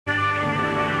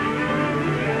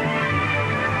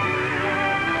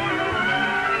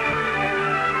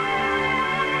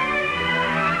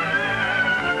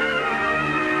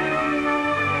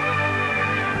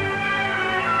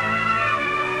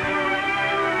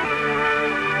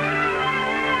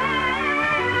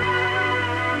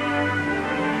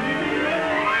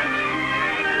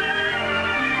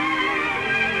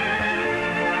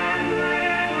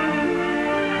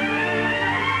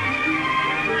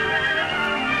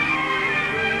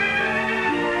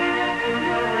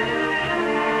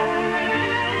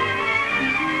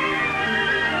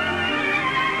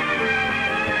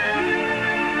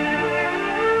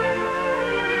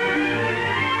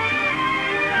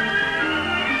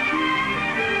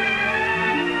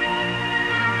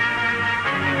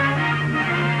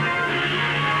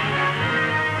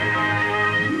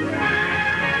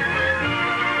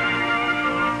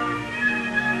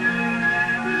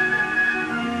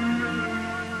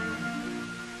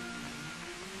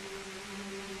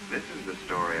This is the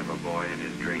story of a boy and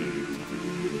his dream.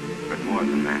 But more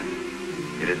than that,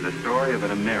 it is the story of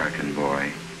an American boy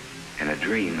and a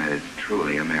dream that is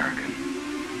truly American.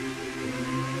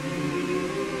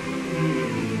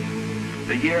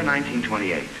 The year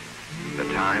 1928, the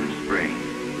time spring.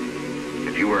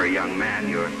 If you were a young man,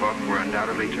 your thoughts were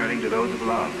undoubtedly turning to those of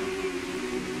love.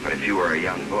 But if you were a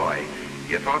young boy,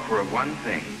 your thoughts were of one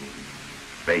thing: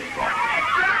 baseball.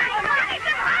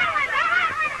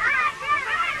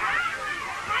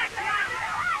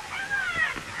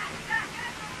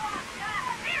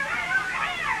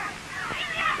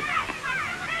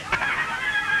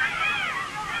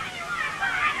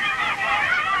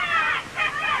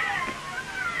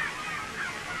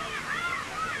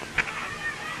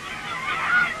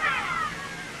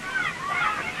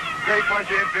 Great bunch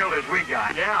of infielders we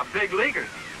got. Yeah, big leaguers.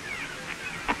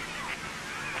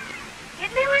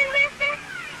 Get me one, mister?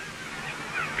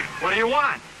 What do you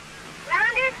want?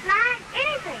 Rounder, slide,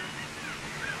 anything.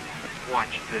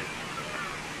 Watch this.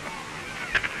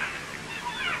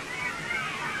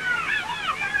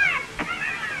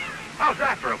 How's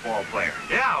that for a ball player?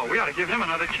 Yeah, we ought to give him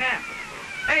another chance.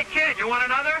 Hey, kid, you want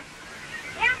another?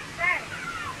 Yes, sir.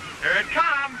 Here it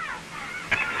comes.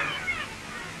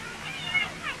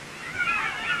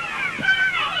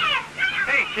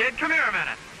 Hey, kid, come here a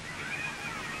minute.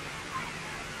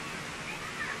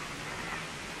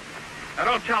 Now,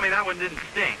 don't tell me that one didn't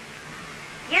sting.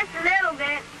 Just a little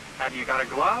bit. Have you got a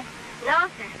glove? No,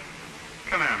 sir.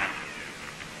 Come here a minute.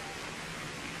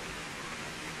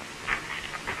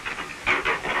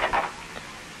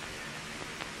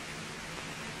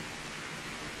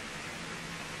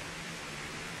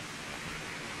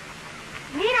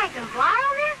 You mean I can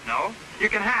borrow this? No, you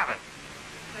can have it.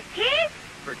 For keeps?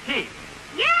 For keeps.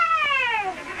 Yay!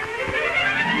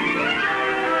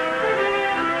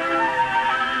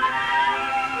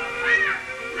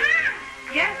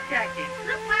 Yes, Jackie.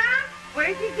 Look, Mom.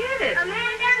 Where'd you get it? A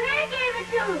man down there gave it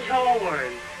to me.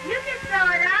 Torn. You can sew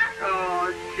it up.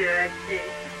 Oh, Jackie.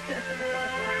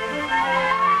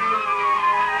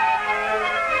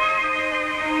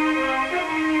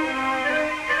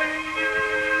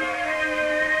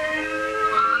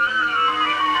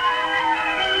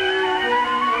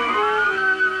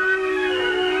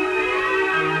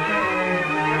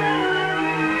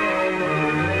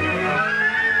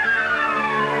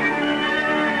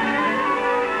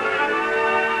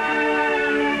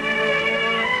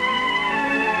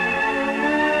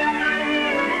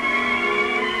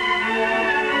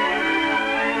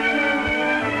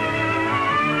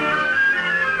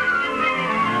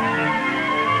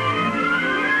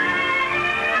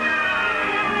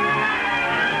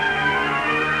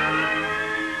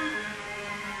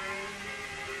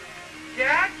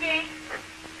 Jackie.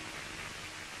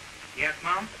 Yes,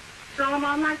 Mom? Sew them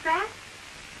on like that?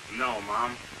 No,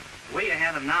 Mom. The way you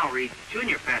have them now reads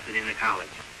Junior Pasadena College.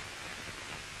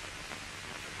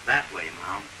 That way,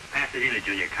 Mom. Pasadena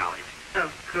Junior College.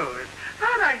 Of course.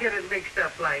 How'd I get it mixed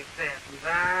up like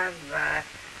that? Bye.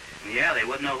 Yeah, they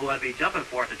wouldn't know who I'd be jumping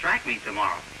for at the track meet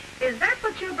tomorrow. Is that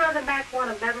what your brother Mac won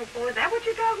a medal for? Is that what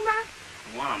you're talking about?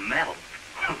 Won a medal.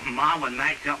 Mom, when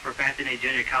Mac jumped for Pasadena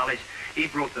Junior College, he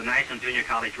broke the National Junior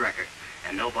College record.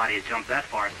 And nobody has jumped that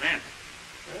far since.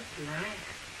 That's nice.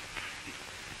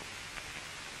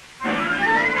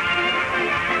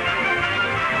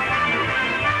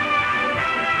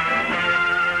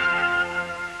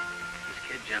 This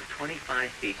kid jumped 25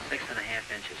 feet,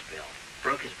 6.5 inches, Bill.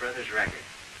 Broke his brother's record.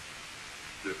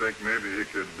 Do you think maybe he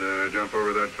could jump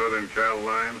over that Southern Cal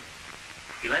line?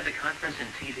 He led the conference in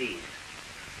TVs.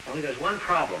 Only there's one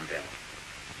problem, Bill.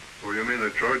 Oh, you mean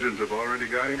the Trojans have already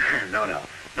got him?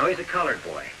 No, he's a colored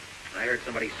boy. I heard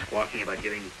somebody squawking about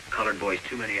giving colored boys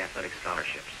too many athletic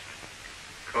scholarships.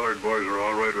 Colored boys are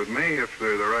all right with me if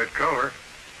they're the right color.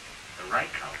 The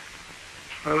right color?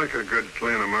 I like a good,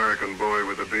 clean American boy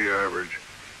with a B average.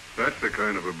 That's the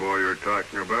kind of a boy you're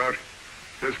talking about.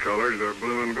 His colors are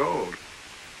blue and gold.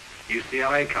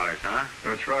 UCLA colors, huh?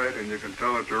 That's right, and you can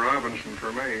tell it to Robinson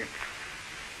for me.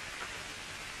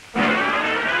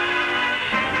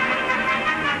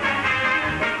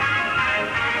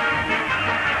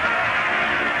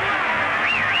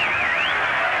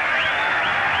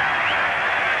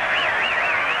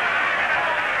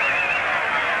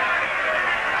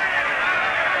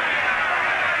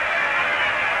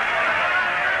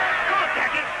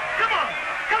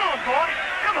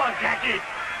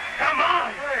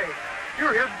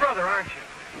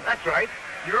 That's right.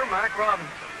 You're Mac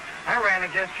Robinson. I ran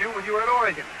against you when you were at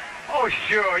Oregon. Oh,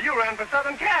 sure. You ran for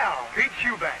Southern Cal. Pete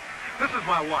Shoebank. This is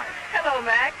my wife. Hello,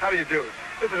 Mac. How do you do?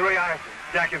 This is Ray Iverson,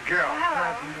 Jackie's girl. Hello.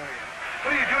 Glad to know you.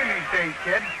 What are you doing these days,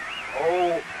 kid?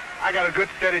 Oh, I got a good,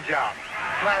 steady job.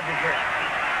 Glad to hear it.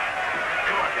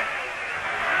 Come on, then.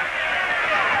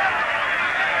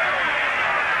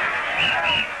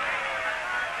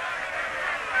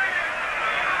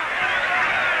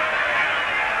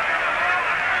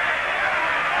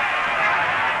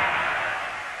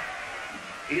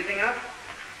 Easing up?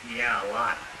 Yeah, a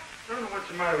lot. I don't know what's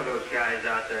the matter with those guys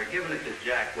out there, giving it to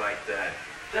Jack like that.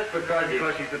 Just because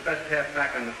he's the best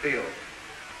halfback on the field.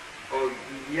 Oh,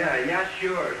 yeah,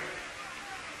 sure.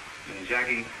 And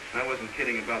Jackie, I wasn't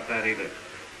kidding about that either.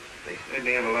 They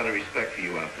certainly have a lot of respect for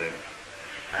you out there.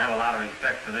 I have a lot of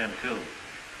respect for them, too.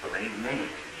 Believe me.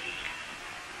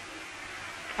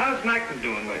 How's Mac been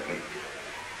doing lately?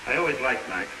 I always liked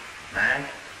Mac. Mac?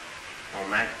 Oh,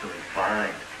 Mac's doing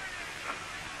fine.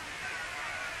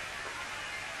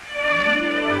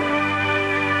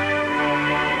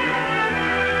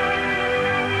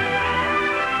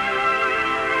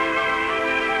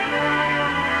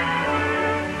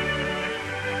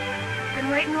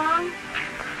 Waiting long?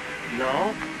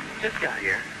 No, just got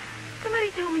here.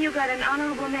 Somebody told me you got an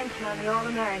honorable mention on the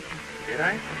All-American. Did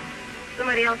I?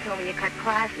 Somebody else told me you cut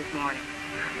class this morning.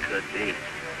 Could be.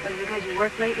 Was it because you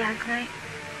worked late last night?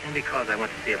 And because I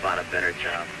went to see about a better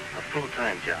job. A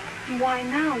full-time job. Why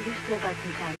now? You still got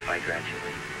some time. If I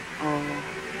graduate. Oh.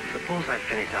 Suppose I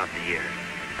finish out the year.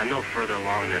 I'm no further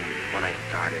along than when I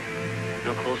started.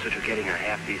 No closer to getting a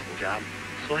half-decent job,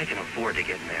 so I can afford to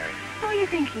get married. Who are you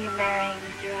thinking of marrying,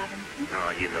 Mr. Robinson?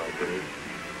 Oh, you know, Bruce.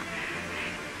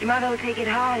 Your mother will take it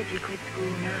hard if you quit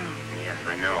school now. Yes,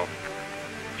 I know.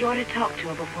 You ought to talk to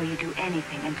her before you do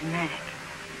anything, and to Mac.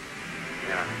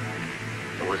 Yeah.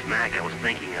 It was Mac I was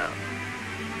thinking of.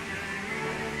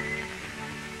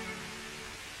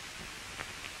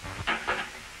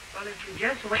 Well, if you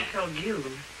just wait till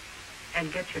June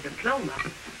and get your diploma.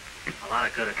 A lot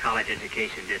of good a college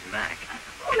education did Mac.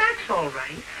 Oh, Mac's all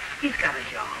right. He's got a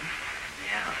job.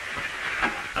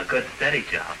 Yeah. A good, steady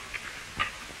job.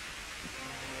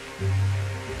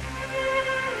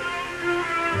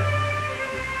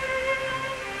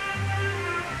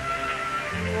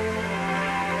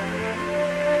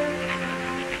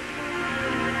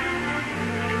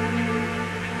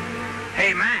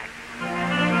 Hey, Mac.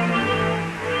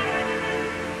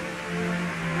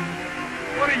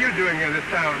 What are you doing here this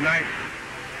time of night?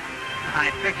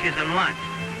 I fix you some lunch.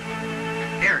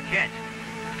 Here, catch.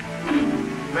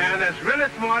 Man, that's really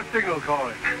smart signal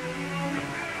calling.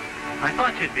 I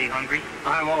thought you'd be hungry.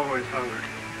 I'm always hungry.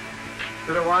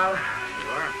 Been a while?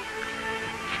 Sure.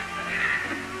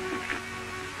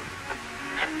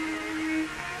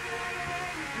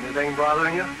 Anything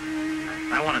bothering you?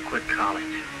 I want to quit college.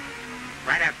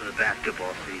 Right after the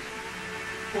basketball season.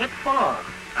 What for?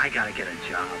 I gotta get a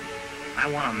job. I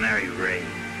want to marry Ray.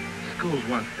 School's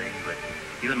one thing, but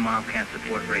you and Mom can't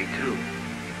support Ray, too.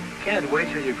 Can't wait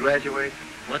till you graduate.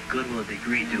 What good will a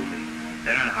degree do me?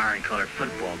 They're not hiring colored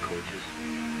football coaches.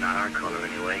 Not our color,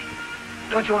 anyway.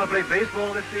 Don't you want to play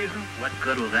baseball this season? What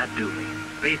good will that do me?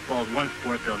 Baseball's one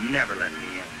sport they'll never let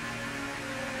me in.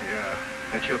 Yeah,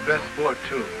 it's your best sport,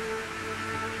 too.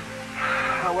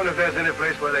 I wonder if there's any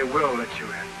place where they will let you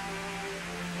in.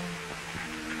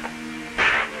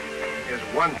 There's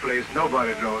one place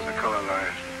nobody draws the color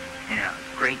line. Yeah,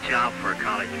 great job for a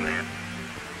college man.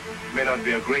 May not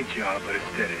be a great job, but it's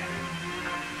steady.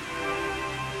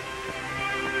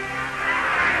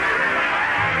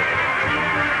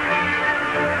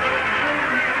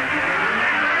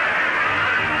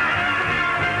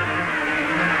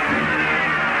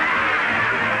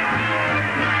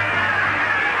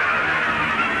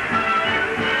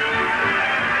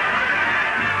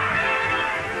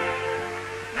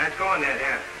 Nice going that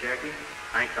half, Jackie.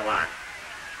 Thanks a lot.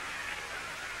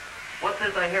 What's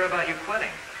this I hear about you quitting?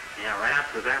 Yeah, right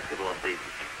after the basketball season.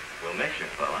 We'll miss you,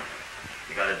 fella.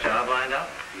 You got a job lined up?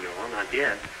 No, not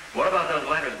yet. What about those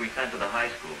letters we sent to the high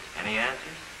schools? Any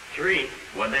answers? 3.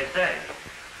 What'd they say?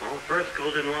 Well, the first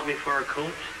school didn't want me for a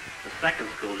coach. The second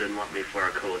school didn't want me for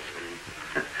a coach.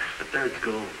 And the third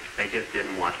school, they just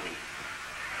didn't want me.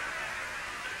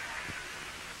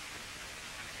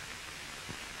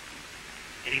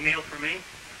 Any mail for me?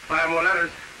 5 more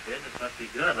letters. Business must be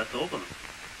good. Let's open them.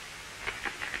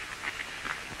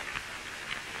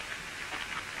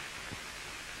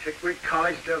 Pickwick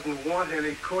College doesn't want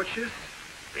any coaches.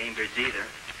 Bainbridge either.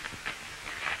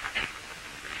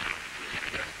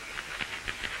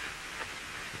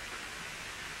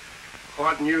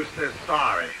 Horton U says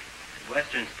sorry.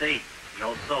 Western State,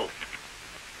 no soap.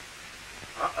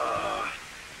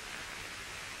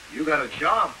 You got a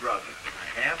job, brother.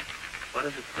 I have? What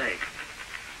does it say?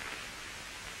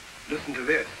 Listen to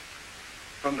this.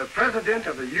 From the President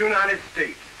of the United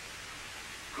States.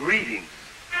 Greetings.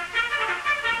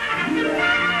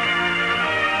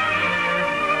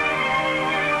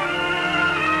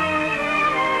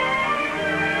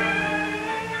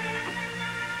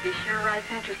 He sure writes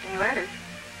interesting letters.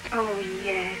 Oh,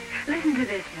 yes. Listen to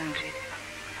this notice.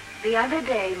 The other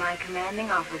day, my commanding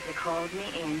officer called me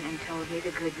in and told me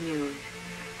the good news.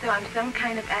 So I'm some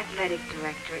kind of athletic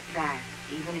director at that,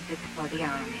 even if it's for the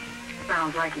Army.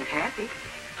 Sounds like he's happy.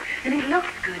 And he looks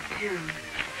good, too.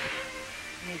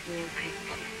 In his new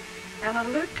picture. And a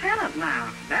lieutenant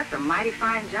now. That's a mighty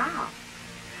fine job.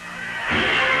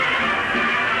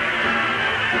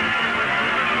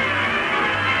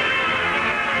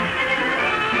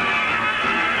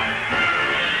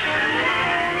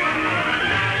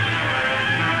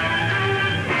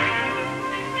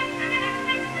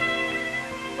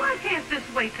 Why can't this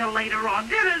wait till later on?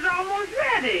 Dinner's almost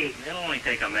ready. It'll only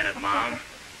take a minute, Mom.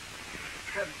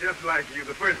 That's just like you.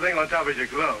 The first thing on top is your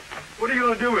glove. What are you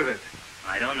going to do with it?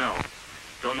 I don't know.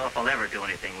 Don't know if I'll ever do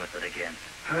anything with it again.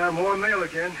 More mail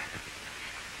again.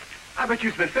 I bet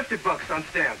you spent $50 on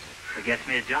stamps. If it gets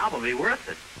me a job, it'll be worth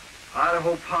it. I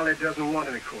hope Polly doesn't want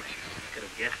any courses. Could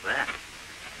have guessed that.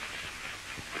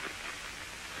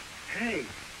 Hey,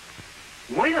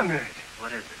 wait a minute.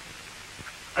 What is it?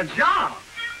 A job.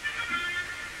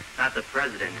 Not the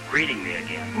president greeting me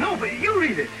again. No, but you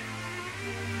read it.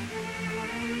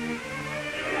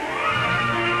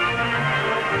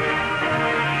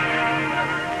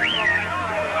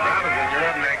 Robinson, you're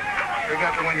up next. Pick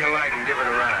up the one you like and give it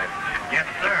a ride. Yes,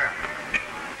 sir.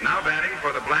 Now batting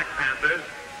for the Black Panthers,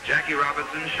 Jackie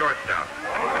Robinson, shortstop.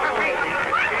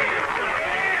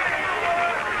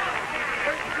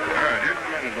 Just a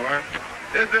minute, boy.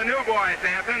 This is a new boy,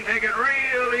 Sampson. Take it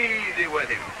real easy with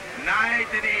him. Nice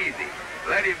and easy.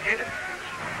 Let him hit it.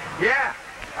 Yeah,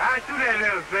 I do that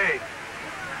little thing.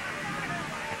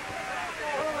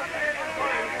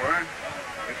 Boy,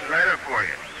 this is right up for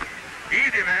you.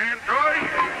 Easy, man. Throw it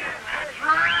easy.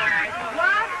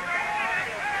 What?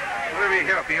 Let me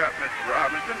help you up, Mr.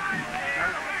 Robinson.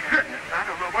 Goodness, I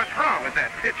don't know what's wrong with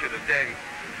that pitcher today.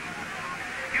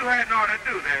 You hadn't ought to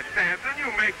do that, Sampson. You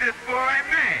make this boy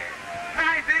mad.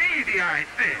 Nice and easy, I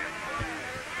said.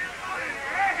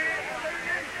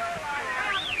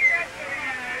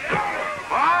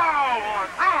 Oh,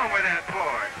 what's wrong with that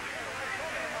boy?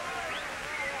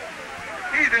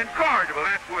 He's incorrigible,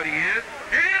 that's what he is.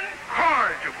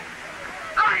 Incorrigible.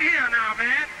 Right here now,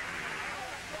 man.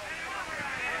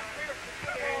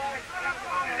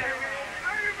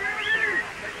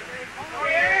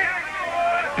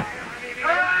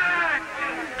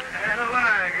 And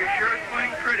alive, you sure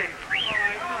swing pretty.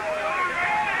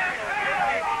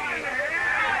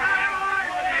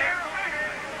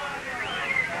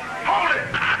 Hold it!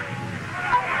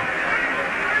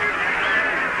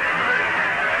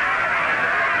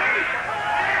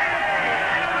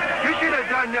 You should have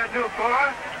done that, new boy.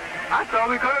 I thought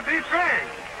we were going to be friends.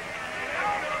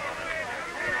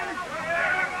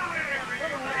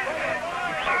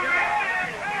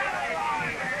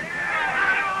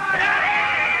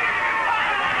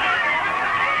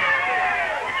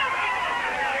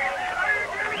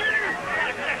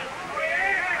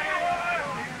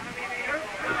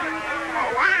 Oh,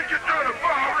 why didn't you throw the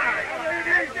ball right?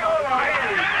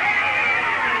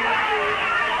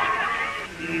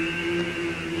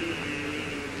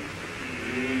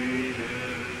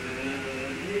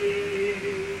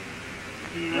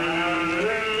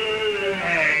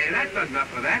 Hey, that's not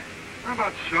enough of that. How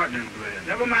about shortening bread?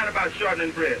 Never mind about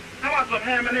shortening bread. How about some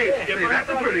ham and eggs? Hey, that's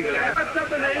a pretty good idea. That's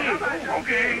something to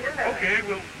eat. Okay,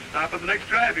 we'll stop at the next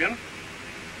drive-in.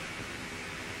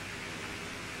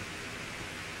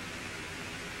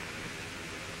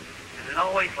 Is it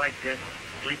always like this,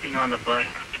 sleeping on the bus?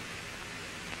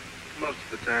 Most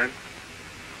of the time.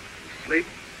 We sleep,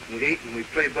 we eat, and we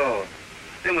play ball.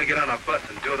 Then we get on our bus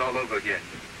and do it all over again.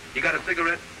 You got a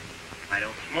cigarette? I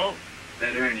don't smoke.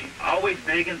 That Ernie. Always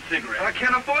begging cigarettes. I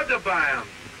can't afford to buy them.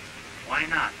 Why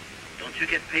not? Don't you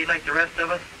get paid like the rest of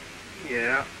us?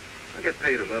 Yeah, I get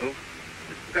paid a little.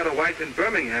 Got a wife in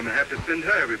Birmingham and have to send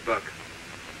her every buck.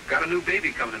 Got a new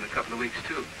baby coming in a couple of weeks,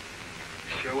 too.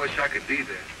 Sure wish I could be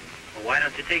there. Well, why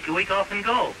don't you take a week off and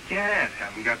go? Can't.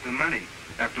 Haven't got the money.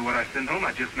 After what I send home,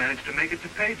 I just managed to make it to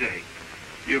payday.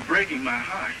 You're breaking my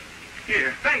heart.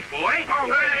 Here. Thanks, boy. Oh,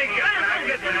 thank you.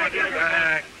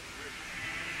 Back.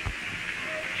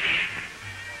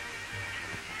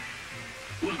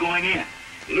 Who's going in?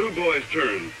 The new boy's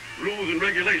turn. Rules and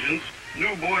regulations,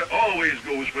 new boy always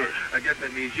goes first. I guess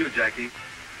that means you, Jackie.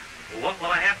 Well, what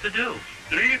will I have to do?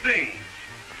 3 things.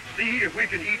 See if we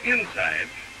can eat inside.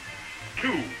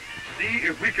 2, C,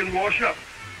 if we can wash up.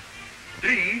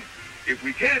 D, if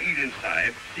we can't eat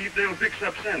inside, see if they'll fix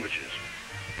up sandwiches.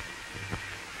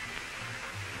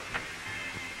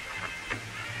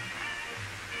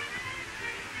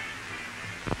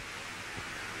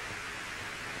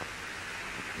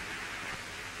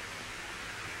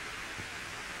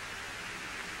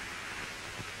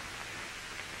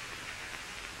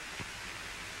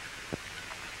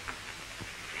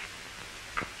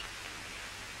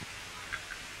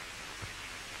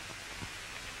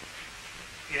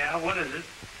 Yeah, what is it?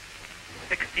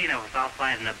 16 of us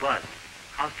outside in a bus.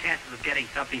 How's chances of getting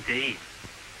something to eat?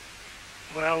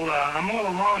 Well, I'm all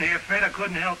alone here. Afraid I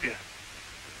couldn't help you.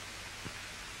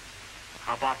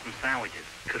 How about some sandwiches?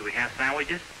 Could we have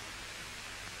sandwiches?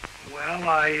 Well,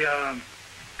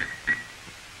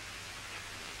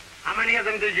 How many of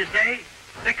them did you say?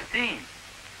 16.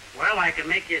 Well, I can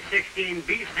make you 16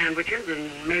 beef sandwiches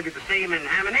and maybe the same in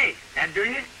ham and eggs. That do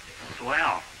you?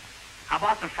 Swell. How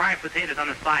about some fried potatoes on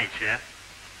the side, Chef?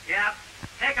 Yeah.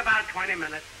 Take about 20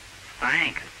 minutes.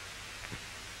 Thanks.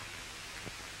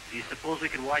 Do you suppose we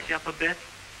could wash up a bit?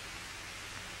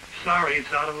 sorry,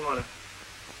 it's out of order.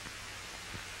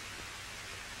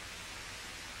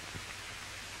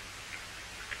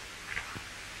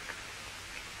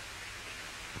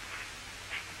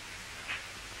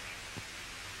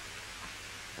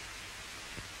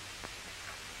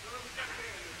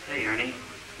 Hey, Ernie.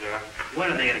 Yeah?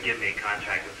 When are they going to give me a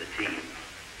contract with the team?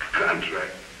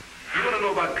 Contract? You want to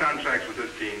know about contracts with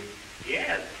this team?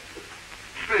 Yes.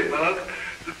 Say, fellas,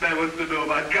 this man wants to know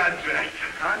about contracts.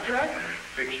 Contract?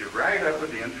 Fix you right up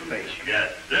with the information.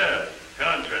 Yes, sir.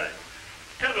 Contract.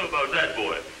 Tell me about that,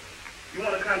 boy. You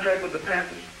want a contract with the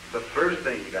Panthers? The first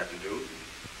thing you got to do,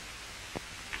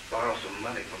 borrow some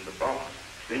money from the boss.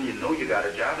 Then you know you got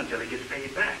a job until he gets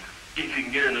paid back. If you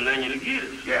can get in the lane to get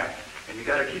it. Yeah, and you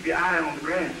got to keep your eye on the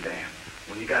grandstand.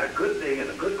 When you got a good day and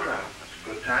a good crowd, that's a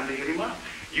good time to hit him up.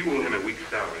 You owe him a week's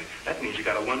salary. That means you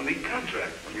got a 1-week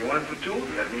contract. When you're 1 for 2,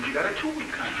 that means you got a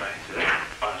 2-week contract.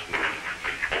 Awesome.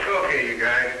 Okay, you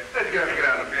guys, let's get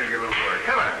out of the field and get a little work.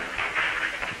 Come on.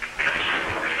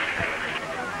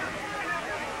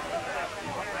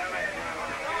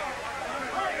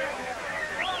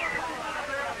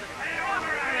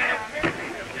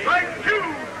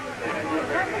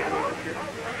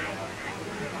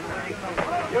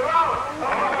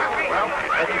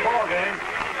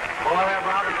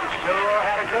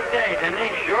 And they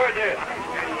sure did.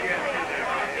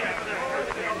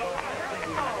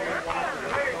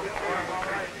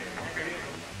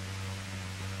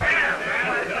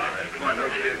 Come on, no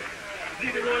kid.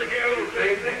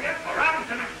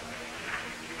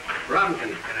 Robinson,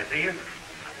 can I see you?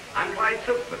 I'm Clyde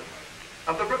Silkman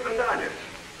of the Brooklyn Dodgers.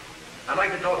 I'd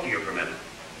like to talk to you for a minute.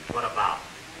 What about?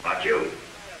 About you.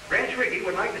 Branch Rickey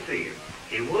would like to see you.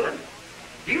 He would?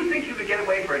 Do you think you could get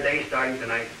away for a day starting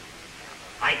tonight?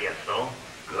 I guess so.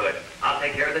 Good. I'll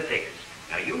take care of the tickets.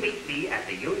 Now, you meet me at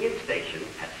the Union Station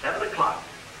at 7 o'clock,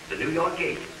 the New York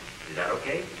gate. Is that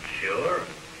okay? Sure.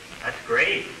 That's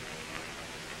great.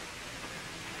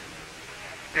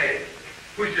 Hey,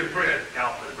 who's your friend?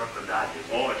 Cal for the Brooklyn Dodgers.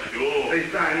 Oh, sure. They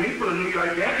signed me for the New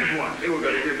York Yankees once. They were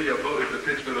going to give me a bonus to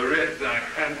pitch for the Red Sox,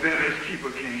 and then this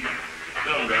keeper came.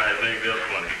 Some guys think they're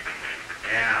funny.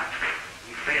 Yeah.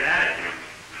 You say that again.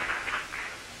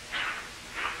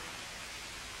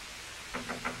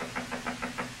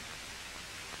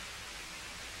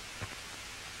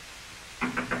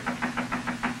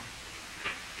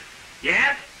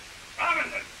 Yes?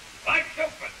 Robinson, like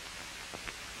Silkman.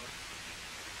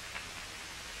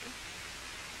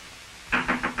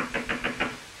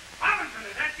 Robinson,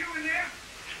 is that you in there?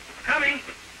 Coming.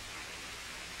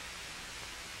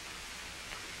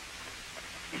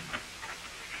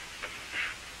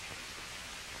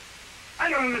 I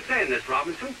don't understand this,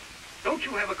 Robinson. Don't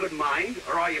you have a good mind,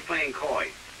 or are you playing coy?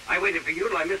 I waited for you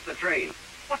till I missed the train.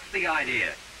 What's the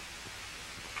idea?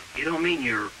 You don't mean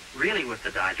you're really with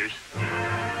the Dodgers?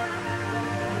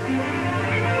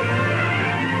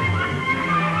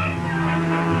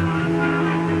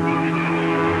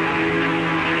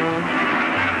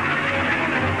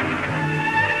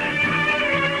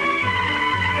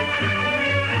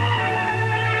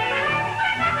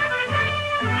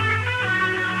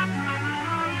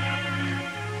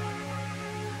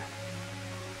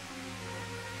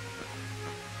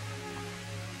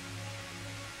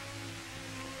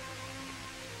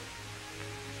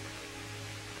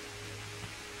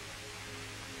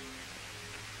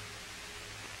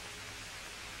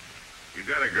 You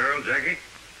got a girl, Jackie?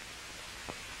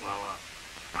 Well,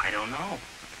 I don't know.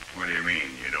 What do you mean,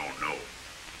 you don't know?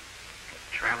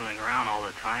 Traveling around all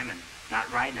the time and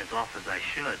not riding as often as I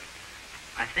should.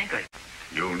 I think I...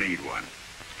 You'll need one.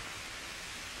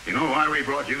 You know why we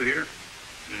brought you here?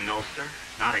 No, sir.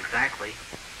 Not exactly.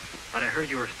 But I heard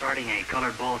you were starting a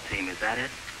colored ball team. Is that it?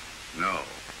 No.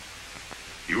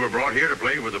 You were brought here to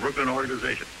play with the Brooklyn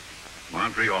organization.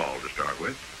 Montreal, to start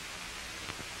with.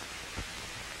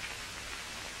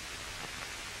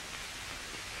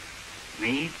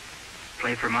 Me?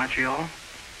 Play for Montreal?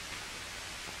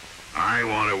 I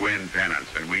want to win pennants,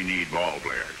 and we need ball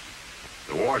players.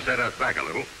 The war set us back a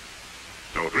little.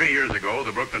 So 3 years ago,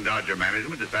 the Brooklyn Dodger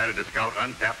management decided to scout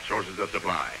untapped sources of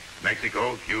supply.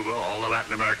 Mexico, Cuba, all the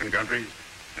Latin American countries,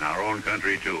 and our own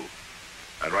country, too.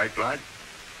 That right, Clyde?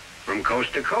 From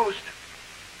coast to coast.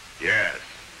 Yes,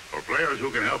 for players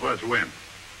who can help us win.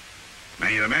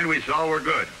 Many of the men we saw were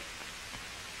good.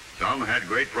 Some had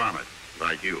great promise,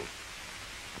 like you.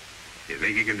 You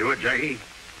think you can do it, Jackie?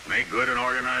 Make good and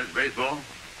organized baseball?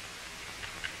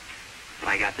 If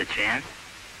I got the chance?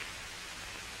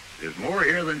 There's more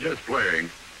here than just playing.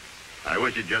 I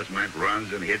wish it just meant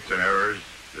runs and hits and errors,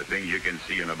 the things you can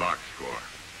see in a box score.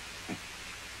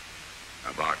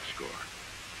 A box score.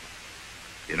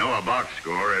 You know, a box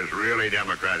score is really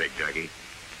democratic, Jackie.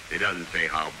 It doesn't say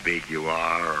how big you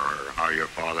are or how your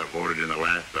father voted in the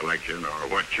last election or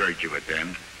what church you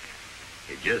attend.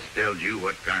 It just tells you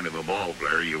what kind of a ball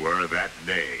player you were that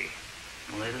day.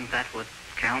 Well, isn't that what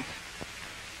counts?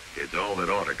 It's all that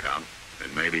ought to count,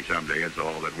 and maybe someday it's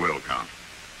all that will count.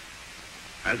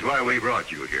 That's why we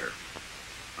brought you here.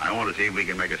 I want to see if we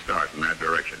can make a start in that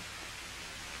direction.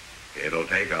 It'll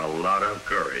take a lot of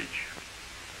courage.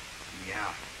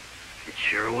 Yeah, it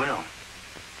sure will.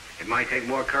 It might take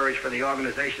more courage for the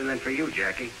organization than for you,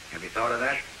 Jackie. Have you thought of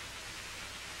that?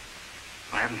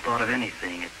 I haven't thought of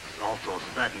anything. It's all so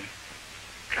sudden.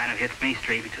 Kind of hits me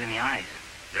straight between the eyes.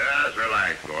 Just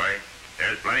relax, boy.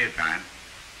 There's plenty of time.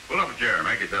 Pull up a chair.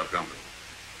 Make yourself comfortable.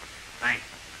 Thanks.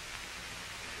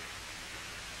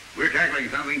 We're tackling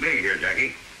something big here,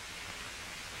 Jackie.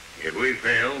 If we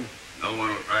fail, no one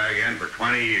will try again for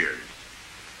 20 years.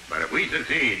 But if we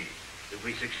succeed... If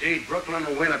we succeed, Brooklyn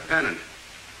will win a pennant.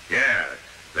 Yes,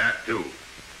 that too.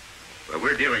 But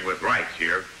we're dealing with rights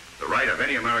here. The right of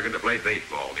any American to play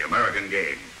baseball, the American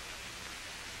game.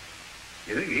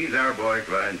 You think he's our boy,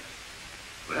 Clyde?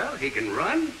 Well, he can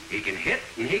run, he can hit,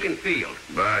 and he can field.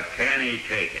 But can he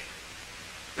take it?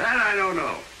 That I don't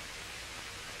know.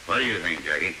 What do you think,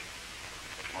 Jackie?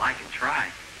 Well, I can try.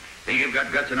 Think you've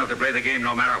got guts enough to play the game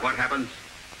no matter what happens?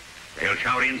 They'll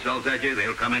shout insults at you.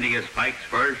 They'll come into your spikes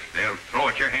first. They'll throw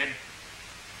at your head.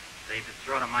 They've been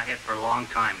throwing at my head for a long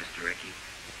time, Mr. Rickey.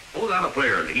 Hold out a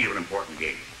player in the heat of an important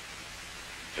game.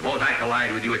 Suppose I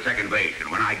collide with you at second base,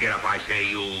 and when I get up I say,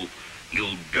 you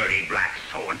dirty black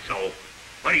so-and-so.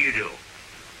 What do?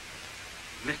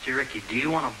 Mr. Rickey, do you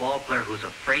want a ball player who's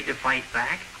afraid to fight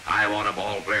back? I want a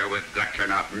ball player with guts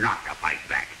enough not to fight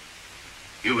back.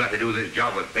 You got to do this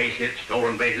job with base hits,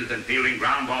 stolen bases, and fielding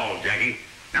ground balls, Jackie.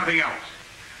 Nothing else.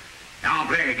 Now I'm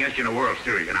playing against you in a World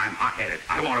Series, and I'm hot-headed.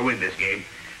 I want to win this game.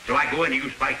 So I go in and you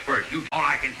spikes first. All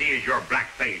I can see is your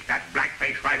black face. That black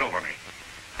face right over me.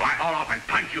 So I haul off and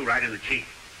punch you right in the cheek.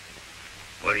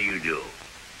 What do?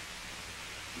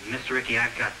 Mr. Rickey,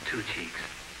 I've got two cheeks.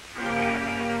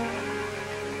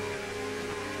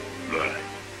 Good.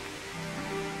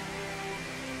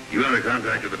 You under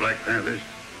contract with the Black Panthers?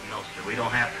 No, sir, we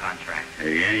don't have contract.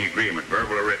 Hey, any agreement,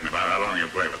 verbal or written, about how long you'll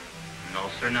play with them? No,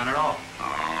 sir, none at all.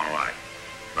 All right.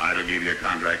 I'll give you a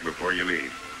contract before you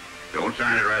leave. Don't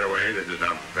sign it right away. This is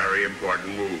a very important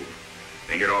move.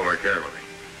 Think it over carefully.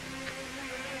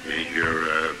 Is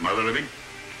your mother living?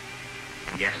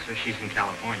 Yes, sir, she's in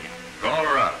California. Call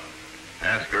her up.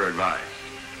 Ask her advice.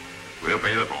 We'll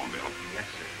pay the phone bill. Yes,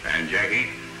 sir. And, Jackie,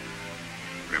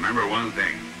 remember one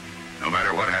thing. No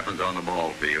matter what happens on the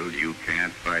ball field, you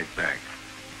can't fight back.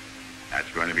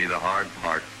 That's going to be the hard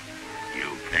part.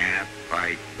 You can't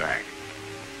fight back.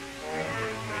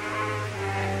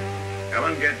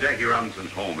 Helen, get Jackie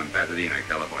Robinson's home in Pasadena,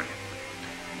 California.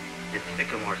 It's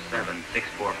Sycamore 7,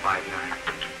 6459.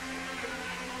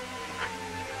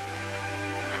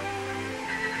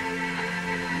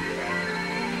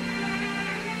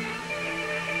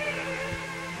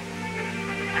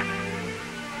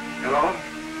 Hello?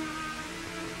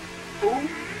 Who?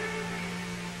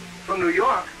 From New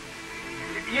York?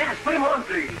 Yes, put him on,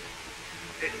 please.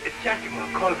 It's Jackie,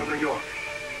 Mom, calling from New York.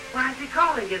 Why is he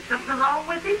calling? Is something wrong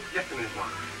with him? Just a minute, Mom.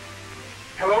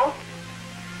 Hello?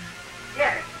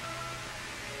 Yes.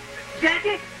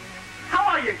 Jackie? How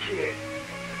are you, kid?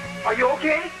 Are you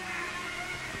okay?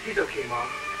 She's okay, Mom.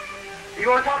 You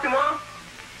want to talk to Mom?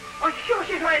 Oh, sure,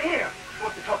 she's right here. She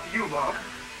wants to talk to you, Mom.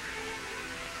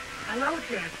 Hello,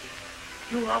 Jackie.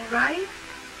 You all right?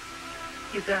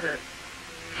 You got a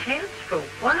chance for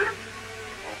what?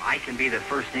 Oh, I can be the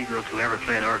first Negro to ever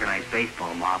play an organized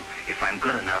baseball, Mom, if I'm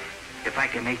good enough. If I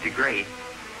can make the grade,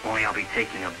 only I'll be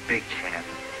taking a big chance.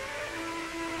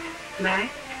 Mac,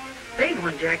 they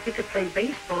want Jackie to play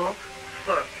baseball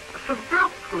for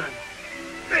Brooklyn.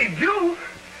 They do?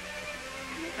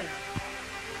 Yeah.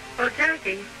 Well,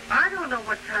 Jackie, I don't know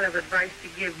what kind of advice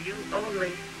to give you,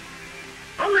 only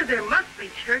there must be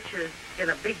churches in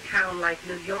a big town like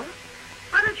New York.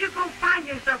 Why don't you go find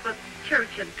yourself a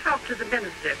church and talk to the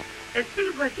minister and see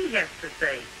what he has to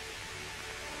say?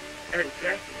 And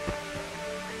Jackie,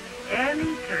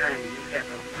 anytime you have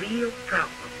a real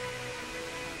problem,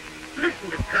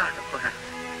 listen to God a while.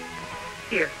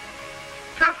 Here,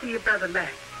 talk to your brother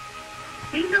Mac.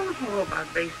 He knows more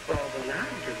about baseball than I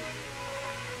do.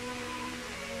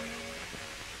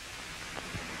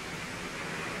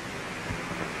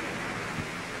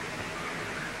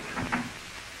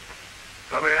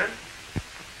 Come in.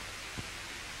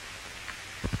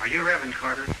 Are you Reverend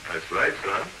Carter? That's right,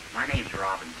 son. My name's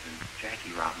Robinson,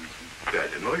 Jackie Robinson.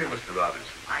 Glad to know you, Mr. Robinson.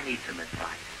 I need some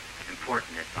advice,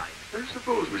 important advice. Well,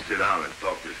 suppose we sit down and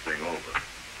talk this thing over.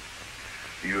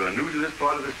 You are new to this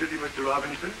part of the city, Mr.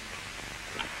 Robinson?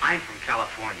 I'm from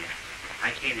California.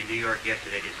 I came to New York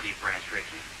yesterday to see Branch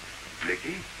Rickey.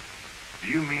 Rickey?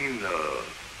 Do you mean,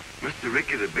 Mr.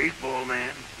 Rickey, the baseball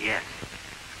man? Yes.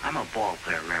 I'm a ball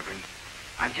player, Reverend.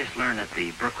 I've just learned that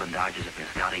the Brooklyn Dodgers have been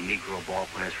scouting Negro ball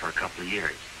players for a couple of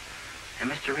years. And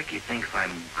Mr. Rickey thinks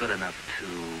I'm good enough to...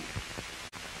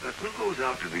 Who goes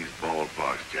out to these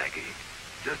ballparks, Jackie?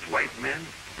 Just white men?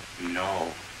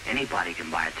 No. Anybody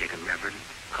can buy a ticket, Reverend.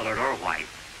 Colored or white.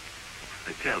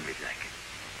 Now tell me, Jackie.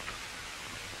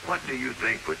 What do you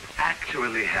think would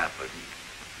actually happen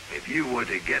if you were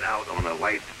to get out on a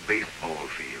white baseball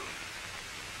field?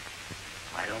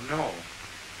 I don't know.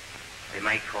 They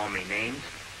might call me names.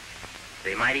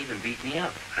 They might even beat me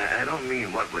up. I don't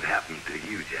mean what would happen to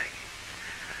you, Jackie.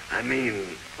 I mean,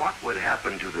 what would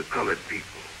happen to the colored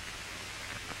people?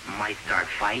 Might start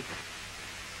fights.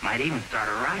 Might even start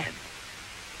a riot.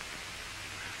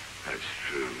 That's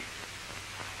true.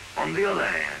 On the other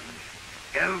hand,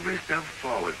 every step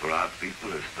forward for our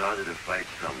people has started a fight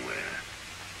somewhere.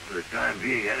 For the time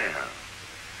being, anyhow.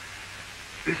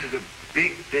 This is a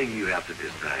big thing you have to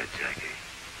decide, Jackie.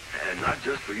 And not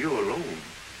just for you alone.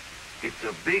 It's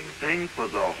a big thing for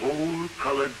the whole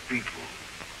colored people.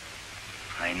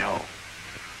 I know.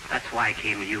 That's why I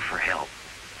came to you for help.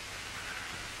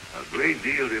 A great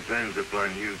deal depends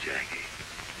upon you, Jackie.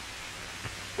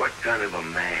 What kind of a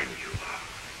man you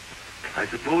are. I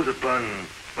suppose upon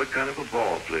what kind of a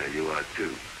ball player you are,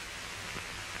 too.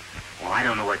 Well, I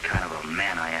don't know what kind of a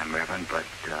man I am, Reverend, but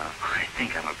I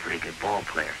think I'm a pretty good ball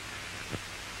player.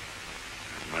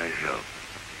 It might help.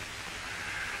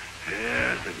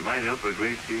 Yes, it might help a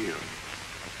great deal.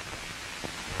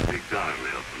 I think God will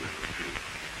help a little, too.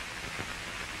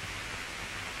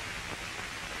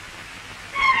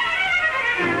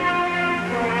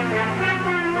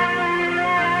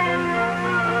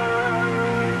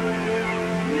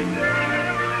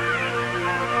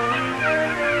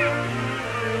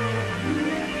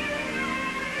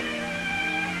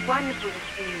 Wonderful to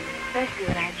see you, especially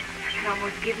when I'd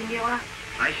almost given you up.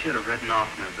 I should have written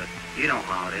oftener, but you know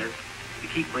how it is. You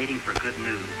keep waiting for good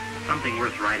news, something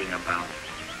worth writing about.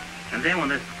 And then when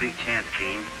this big chance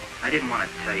came, I didn't want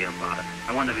to tell you about it.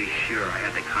 I wanted to be sure I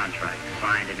had the contract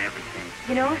signed and everything.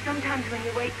 You know, sometimes when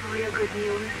you wait for real good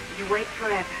news, you wait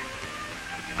forever.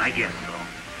 I guess so.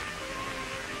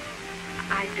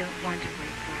 I don't want to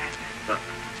wait forever. Look,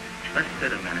 let's sit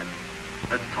a minute.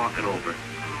 Let's talk it over.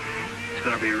 It's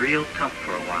going to be real tough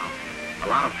for a while. A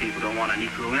lot of people don't want a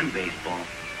Negro in baseball.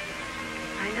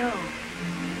 I know.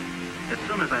 As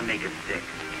soon as I make it stick,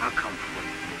 I'll come for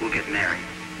you. We'll get married.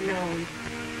 No.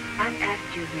 I'm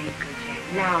after you've made good, Jack.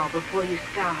 Now, before you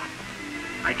start.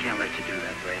 I can't let you do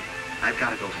that, Ray. I've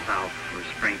got to go south for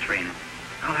spring training.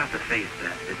 I'll have to face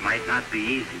that. It might not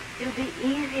be easy. It'll be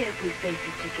easier if we face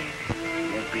it together. It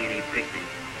won't be any picnic.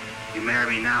 You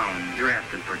marry me now and you're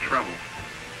asking for trouble.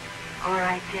 All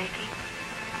right, Jackie.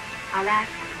 I'll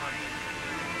ask for it.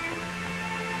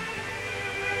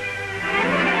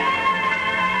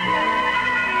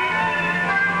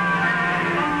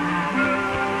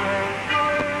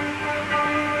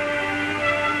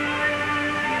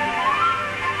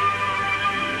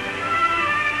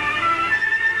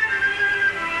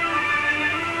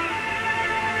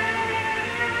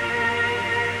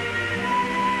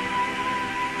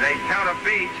 Daytona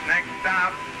Beach, next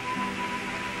stop.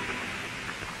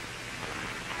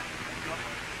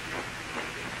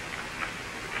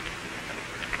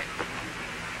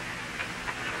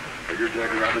 Are you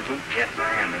Jackie Robinson? Yes,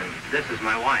 I am. This is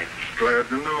my wife. Glad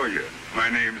to know you.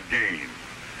 My name's Gaines.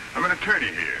 I'm an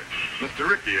attorney here. Mr.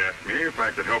 Ricky asked me if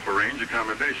I could help arrange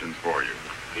accommodations for you.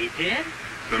 He did?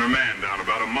 Sent a man down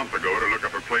about a month ago to look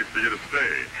up a place for you to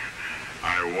stay.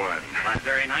 I won. Well, that's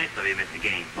very nice of you, Mr.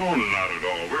 Gaines. Oh, not at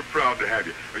all. We're proud to have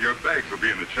you. Your bags will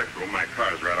be in the check room. My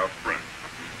car's right out front.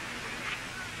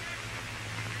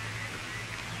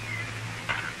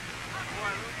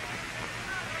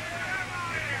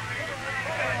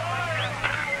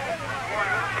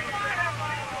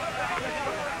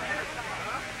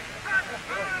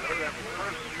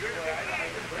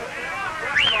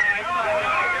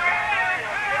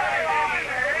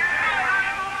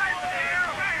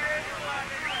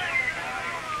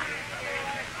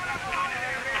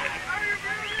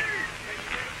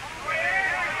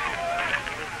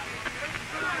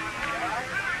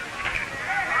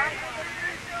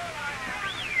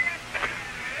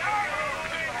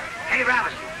 Hey,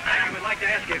 Robinson, I would like to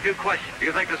ask you a few questions. Do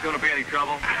you think there's going to be any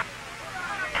trouble?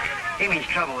 He means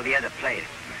trouble with the other players.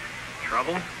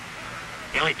 Trouble?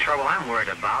 The only trouble I'm worried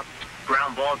about,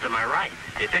 ground ball to my right.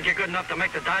 You think you're good enough to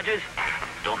make the Dodgers?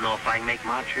 Don't know if I can make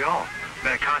Montreal.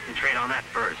 Better concentrate on that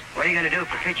first. What are you going to do if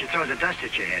the pitcher throws a dust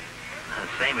at your head?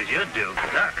 Same as you'd do.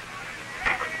 Duck.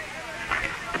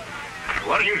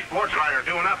 What are you sports writers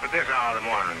doing up at this hour of the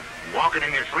morning? Walking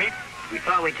in your sleep? We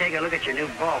thought we'd take a look at your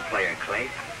new ball player, Clay.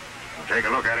 Take a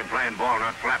look at him playing ball,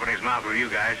 not flapping his mouth with you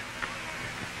guys.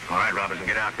 All right, Robinson,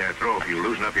 get out there. Throw if you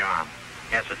loosen up your arm.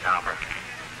 Yes, Mr. Hopper.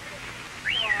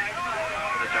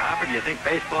 Mr. Hopper, do you think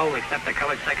baseball will accept a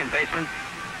colored second baseman?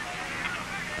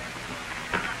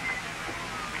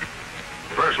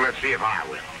 First, let's see if I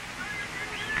will.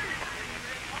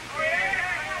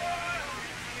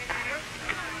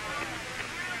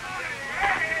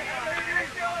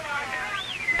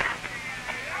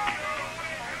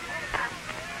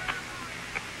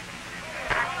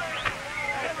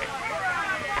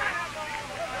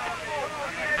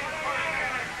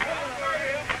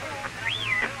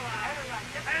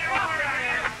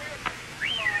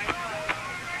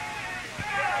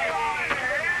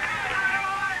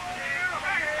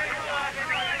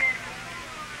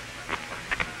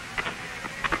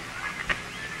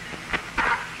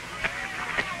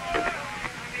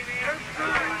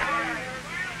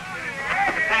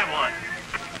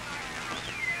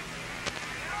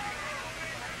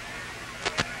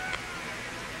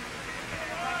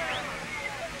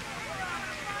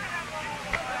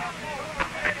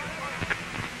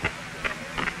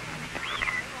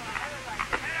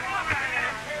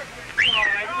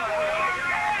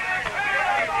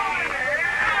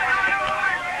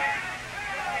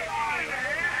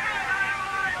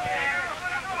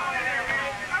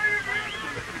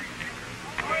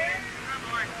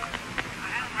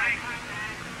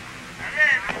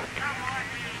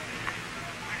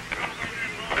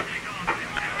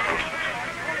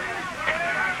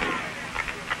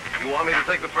 Want me to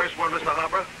take the first one, Mr.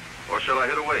 Hopper? Or shall I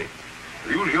hit away?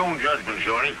 Use your own judgment,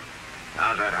 Shorty.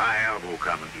 How's that high elbow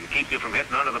coming? Do you keep you from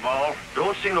hitting under the ball?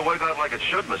 Don't seem to work out like it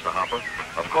should, Mr. Hopper.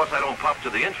 Of course, I don't pop to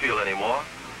the infield anymore.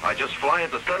 I just fly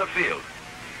into center field.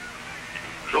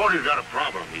 Shorty's got a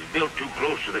problem. He's built too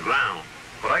close to the ground.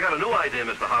 But I got a new idea,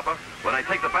 Mr. Hopper. When I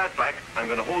take the bat back, I'm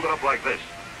going to hold it up like this.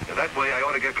 And that way, I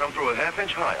ought to come through a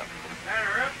half-inch higher.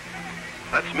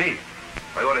 That's me.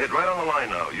 I ought to hit right on the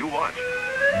line now. You watch.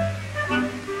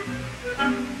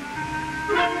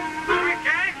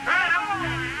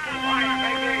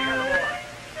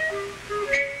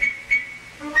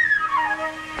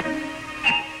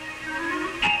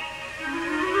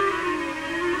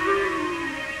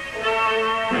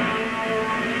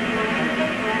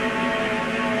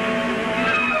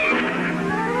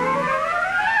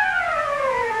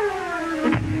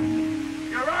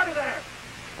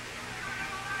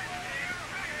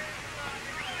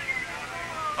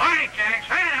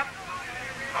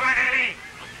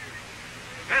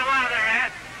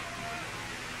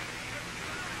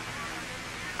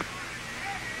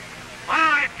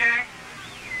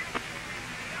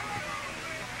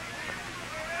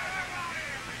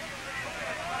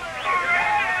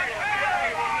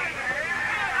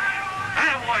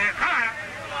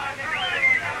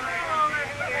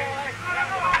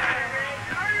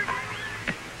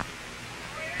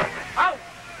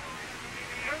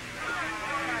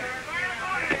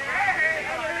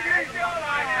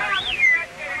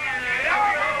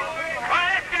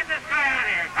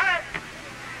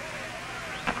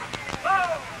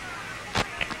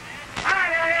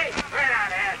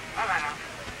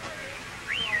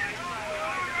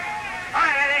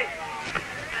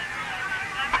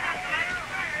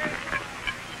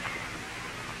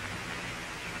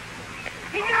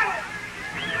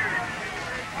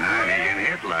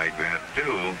 like that,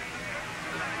 too.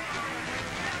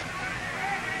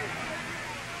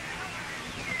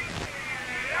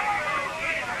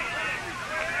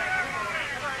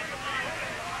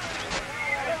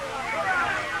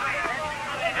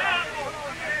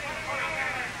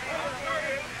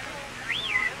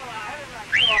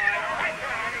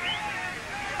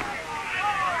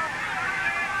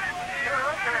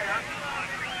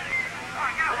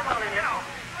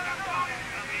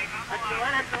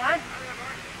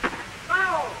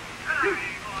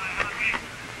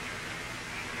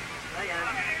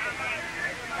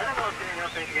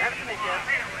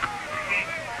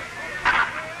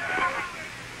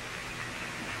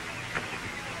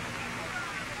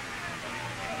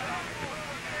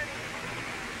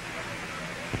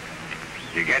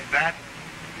 You get that?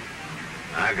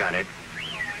 I got it.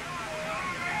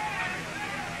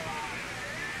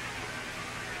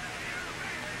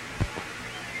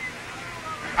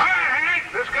 All right, Hank,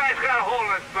 this guy's got a hole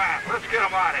in his back. Let's get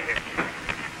him out of here.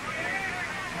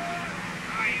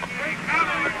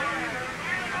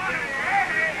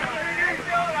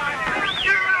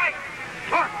 You're right.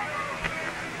 Look.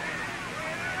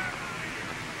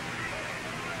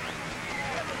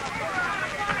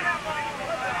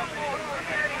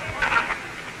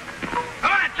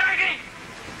 Come on, Jackie.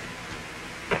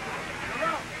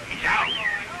 He's out.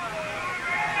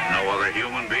 No other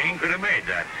human being could have made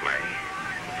that play.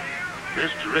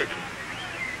 Mr. Ricky,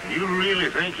 you really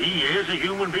think he is a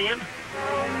human being?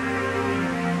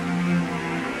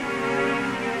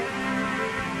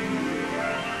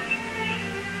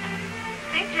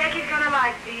 Think Jackie's gonna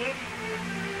like these?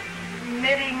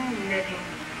 Knitting.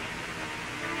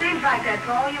 Seems like that's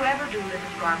all you ever do,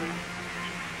 Mrs. Robbins.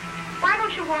 Why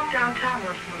don't you walk downtown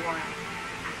once in a while?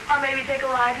 Or maybe take a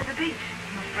ride to the beach?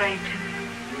 I'm afraid to.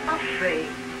 Afraid?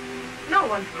 No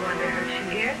one's going to hurt you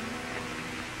here.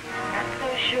 Not so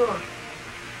sure.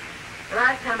 The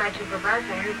last time I took a bus,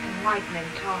 I heard some white men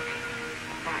talking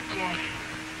about Jackie.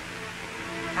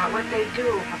 About what they do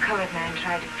if a colored man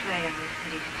tried to play on the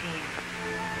city's team.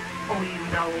 Oh, you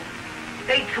know,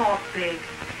 they talk big,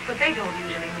 but they don't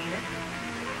usually mean it.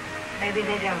 Maybe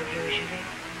they don't usually.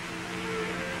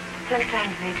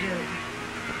 Sometimes they do.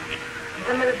 And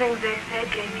some of the things they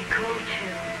said gave me cold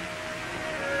chills.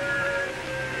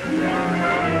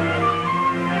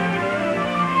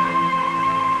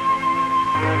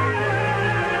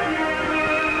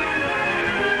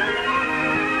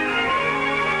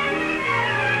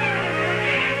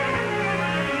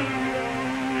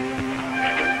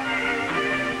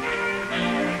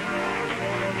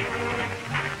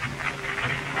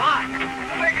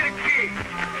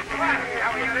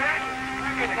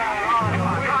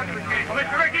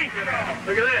 Mr. Ricky,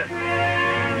 look at this.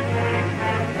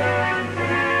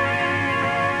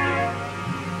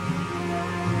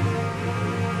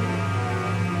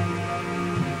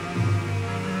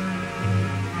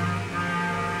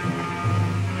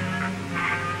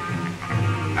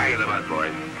 Hang in the bus,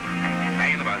 boys.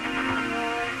 Hang in the bus.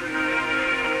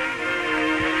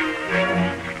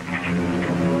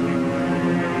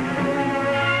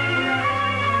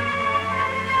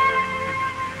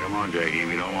 Come on, Jackie.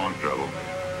 We don't want trouble.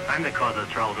 I'm the cause of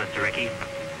the trouble, Mr. Ricky.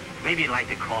 Maybe you'd like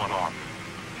to call it off.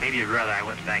 Maybe you'd rather I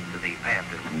went back to the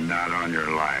Panthers. Not on your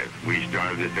life. We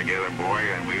started this together, boy,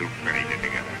 and we'll finish it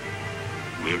together.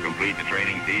 We'll complete the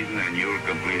training season, and you'll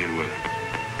complete it with us.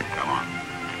 Come on.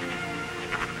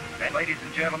 And ladies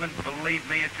and gentlemen, believe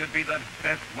me, it could be the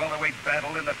best welterweight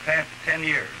battle in the past 10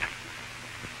 years.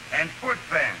 And sports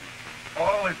fans,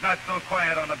 all is not so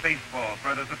quiet on the baseball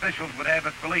front as officials would have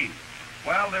us believe.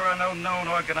 While there are no known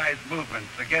organized movements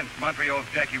against Montreal's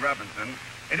Jackie Robinson,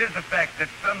 it is a fact that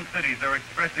some cities are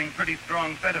expressing pretty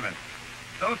strong sentiments.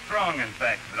 So strong, in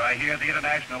fact, that I hear the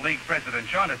International League President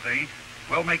Shaughnessy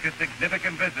will make a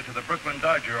significant visit to the Brooklyn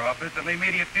Dodger office in the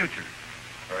immediate future.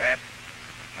 Perhaps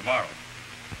tomorrow.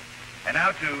 And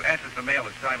now to answer some mail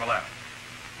as time allows.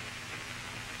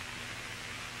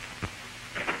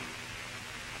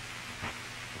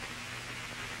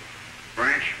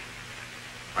 Branch,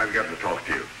 I've got to talk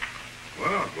to you.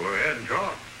 Well, go ahead and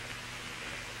talk.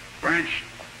 Branch,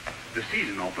 the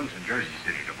season opens in Jersey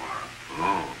City tomorrow.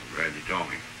 Oh, glad you told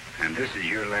me. And this is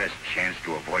your last chance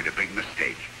to avoid a big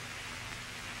mistake.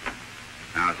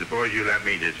 Now, suppose you let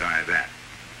me decide that.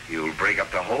 You'll break up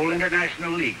the whole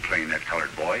International League playing that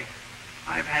colored boy.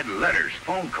 I've had letters,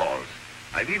 phone calls.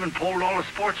 I've even polled all the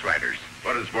sports writers.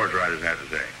 What do the sports writers have to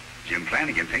say? Jim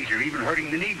Flanagan thinks you're even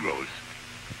hurting the Negroes.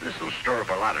 This will stir up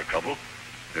a lot of trouble.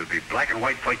 There'll be black and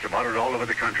white fights about it all over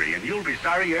the country, and you'll be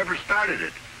sorry you ever started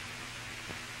it.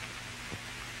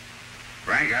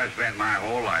 Frank, I've spent my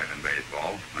whole life in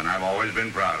baseball, and I've always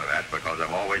been proud of that because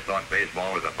I've always thought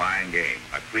baseball was a fine game,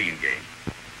 a clean game.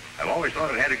 I've always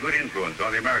thought it had a good influence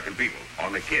on the American people,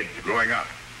 on the kids growing up.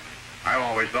 I've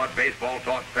always thought baseball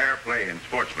taught fair play and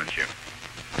sportsmanship.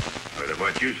 But if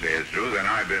what you say is true, then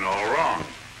I've been all wrong.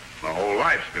 My whole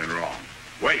life's been wrong.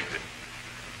 Wasted.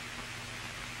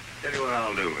 Tell you what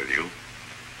I'll do with you.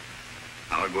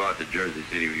 I'll go out to Jersey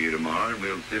City with you tomorrow, and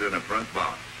we'll sit in a front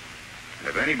box. And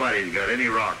if anybody's got any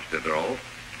rocks to throw,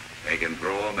 they can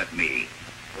throw them at me.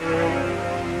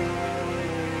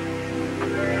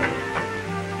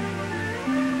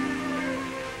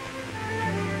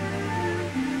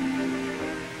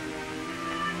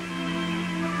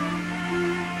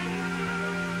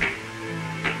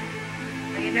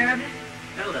 Are you nervous?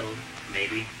 A little,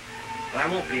 maybe. But I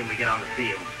won't be when we get on the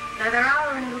field. Another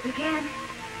hour and it'll begin.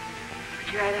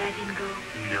 Would you rather I didn't go?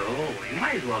 No, you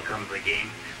might as well come to the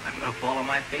game. I'm going to fall on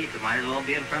my face. It might as well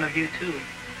be in front of you, too.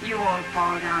 You won't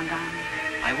fall down, Donnie.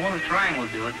 I won't if Triangle will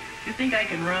do it. You think I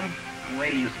can run? Wait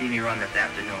till you see me run this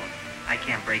afternoon. I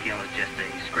can't break in with just a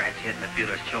scratch hit in the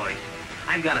fielder's choice.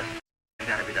 I've got to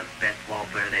be the best ball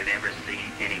player they've ever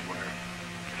seen anywhere.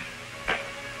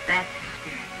 That's the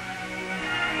spirit.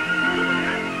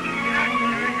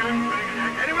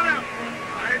 Anyone else?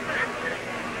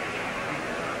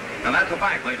 And that's a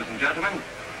fact, ladies and gentlemen.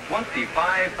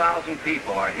 25,000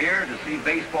 people are here to see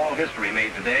baseball history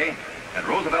made today at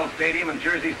Roosevelt Stadium in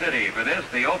Jersey City for this,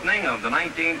 the opening of the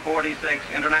 1946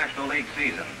 International League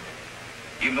season.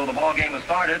 Even though the ball game has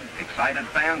started, excited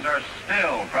fans are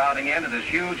still crowding into this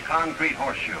huge concrete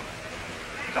horseshoe.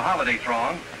 It's a holiday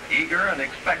throng, eager and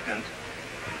expectant,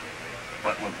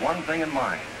 but with one thing in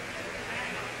mind.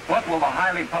 What will the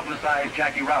highly publicized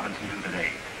Jackie Robinson do today?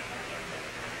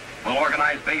 Will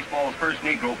organized baseball's first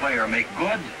Negro player make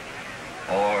good,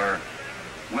 or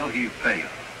will he fail?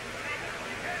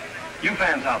 You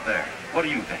fans out there, what do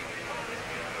you think?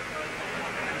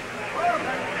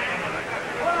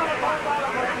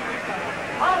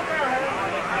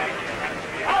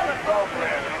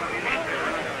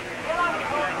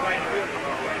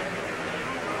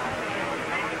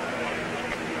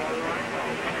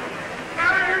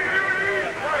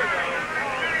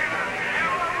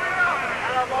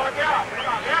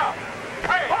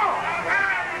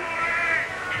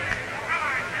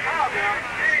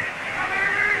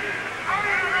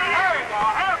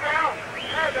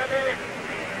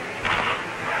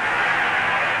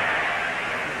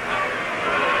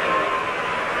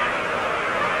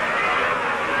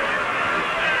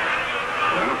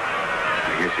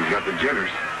 Got the jitters.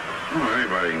 Well,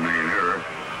 anybody can be in here.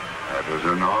 That was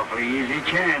an awfully easy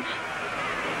chance.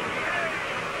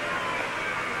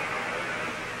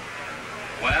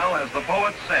 Well, as the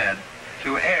poet said,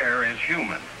 to err is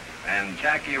human. And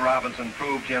Jackie Robinson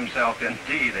proved himself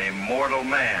indeed a mortal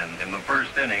man in the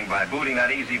first inning by booting that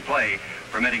easy play,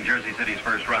 permitting Jersey City's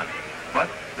first run. But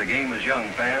the game is young,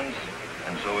 fans,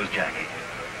 and so is Jackie.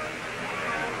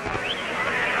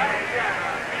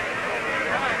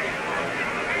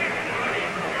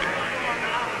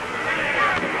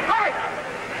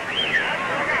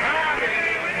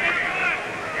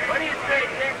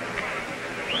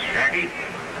 Jackie?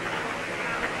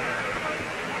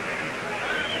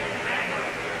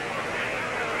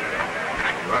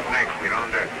 You're up next. Get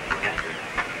on deck. Yes, sir.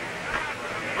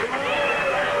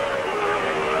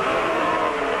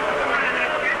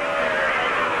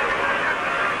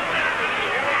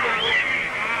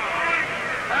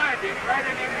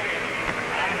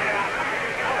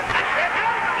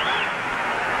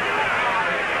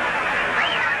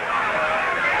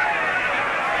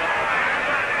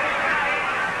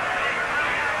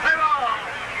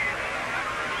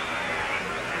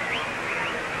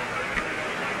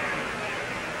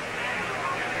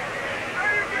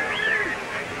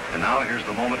 And now here's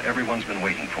the moment everyone's been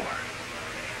waiting for.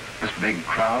 This big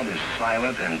crowd is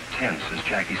silent and tense as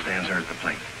Jackie stands there at the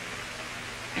plate.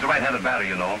 He's a right-handed batter,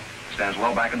 you know. Stands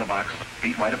well back in the box,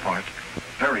 feet wide apart.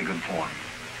 Very good form.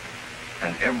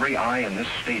 And every eye in this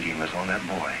stadium is on that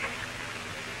boy.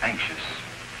 Anxious.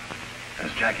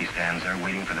 As Jackie stands there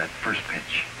waiting for that first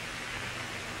pitch.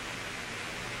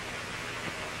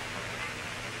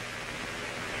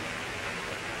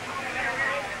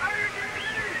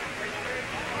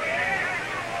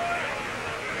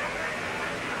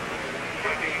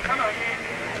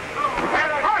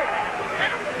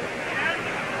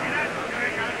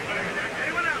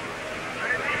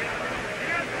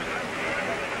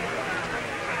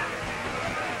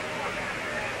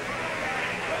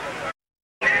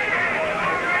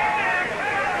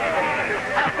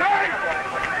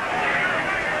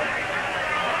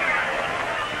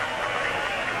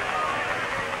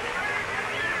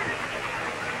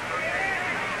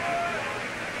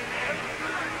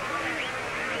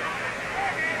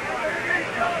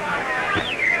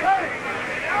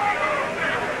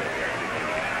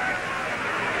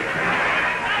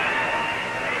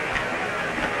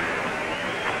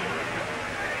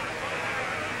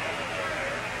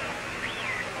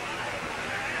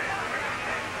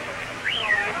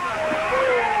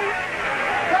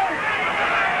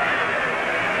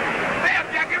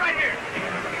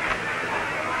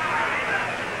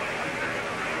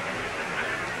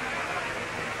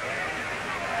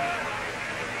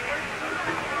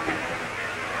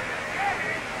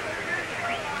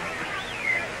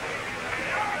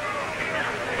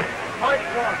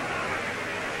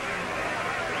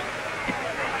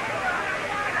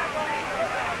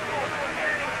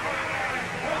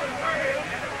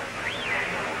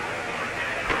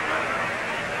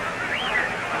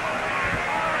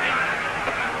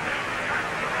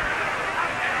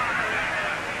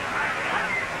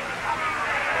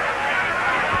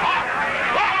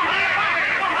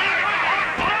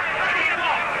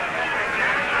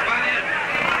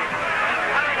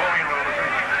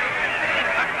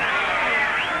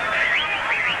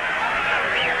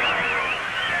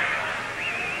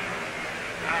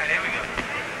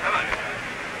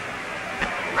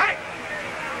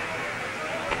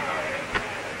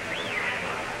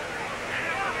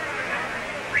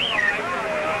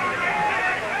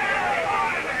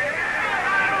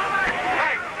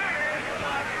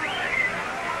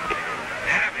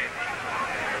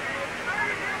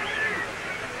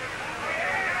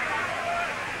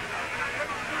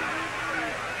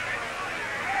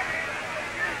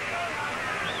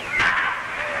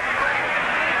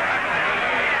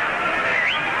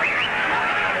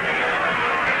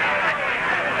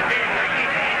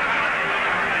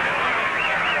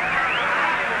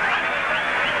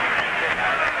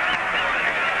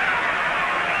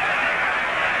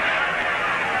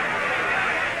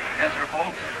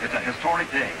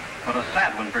 Day, but a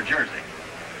sad one for Jersey.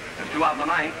 There's 2 out in the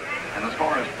 9th, and the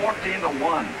score is 14-1,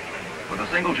 with a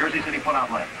single Jersey City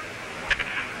put-out left.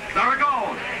 There it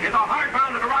goes. It's a hard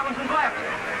bounder to Robinson's left.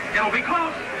 It'll be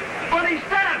close, but he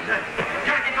stabs it.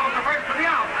 Jackie goes to first for the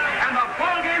out, and the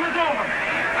ball game is over.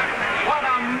 What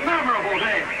a memorable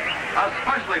day,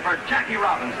 especially for Jackie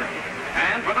Robinson,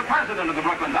 and for the president of the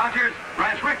Brooklyn Dodgers,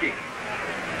 Branch Rickey.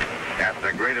 That's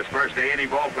the greatest first day any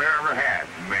ball player ever had.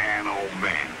 Man, oh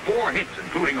man. 4 hits,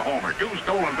 including a homer, 2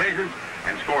 stolen bases,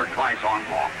 and scored twice on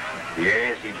walks.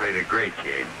 Yes, he played a great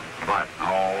kid. But,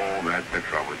 oh, that's the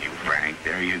trouble, you Frank.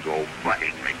 There you go,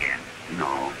 butting again.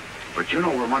 No, but you know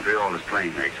where Montreal is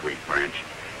playing next week, Branch.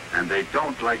 And they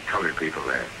don't like colored people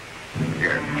there.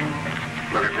 Here,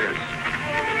 look at this.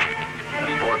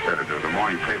 The sports editor of the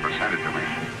morning paper sent it to me.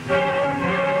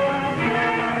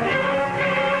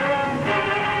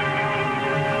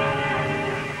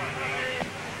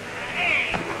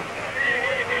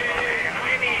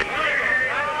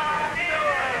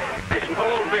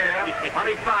 Cold beer,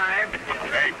 25.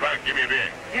 Hey, Buck, give me a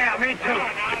beer. Yeah, me too.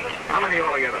 How many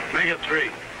altogether? Make it 3.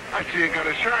 I see you got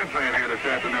a shine playing here this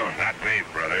afternoon. Not me,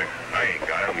 brother. I ain't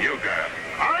got him. You got him.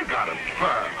 I got him.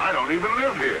 I don't even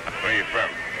live here. Where you from?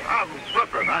 I'm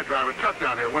Brooklyn. I drive a truck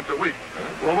down here once a week.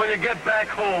 Well, when you get back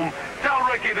home, tell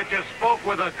Ricky that you spoke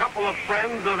with a couple of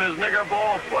friends of his nigger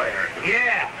ball player.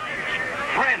 Yeah,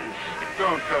 friends.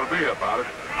 Don't tell me about it.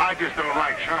 I just don't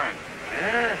like shine.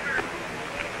 Yeah?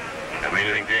 That mean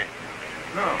anything to you?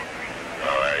 No.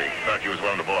 Oh, I thought you was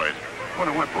one of the boys. One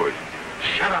of what boys?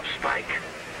 Shut up, Spike.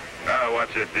 Oh,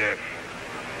 what's it,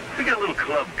 we got a little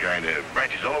club, kind of,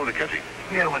 branches all over the country.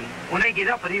 Yeah, when they get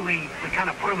uppity, we kind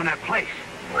of put them in that place.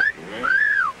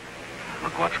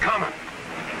 Look what's coming.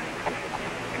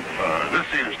 This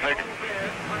seat is taken.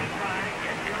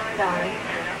 Sorry.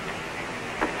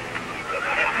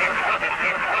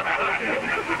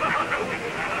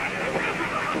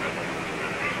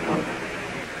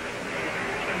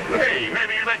 Hey,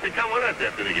 maybe you'd like to come with us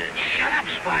after the game. Shut up,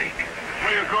 Spike.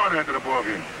 Where you going after the ball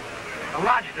game? The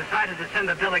lodge decided to send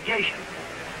a delegation.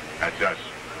 That's us.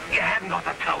 You hadn't ought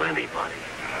to tell anybody.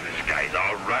 Oh, this guy's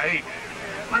all right.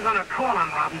 We're going to call on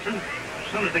Robinson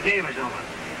as soon as the game is over.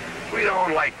 We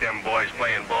don't like them boys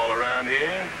playing ball around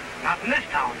here. Not in this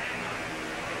town.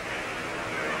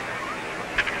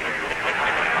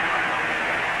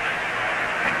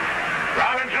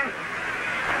 Robinson?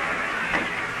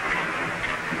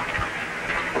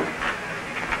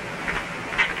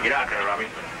 Get out there, Robbie.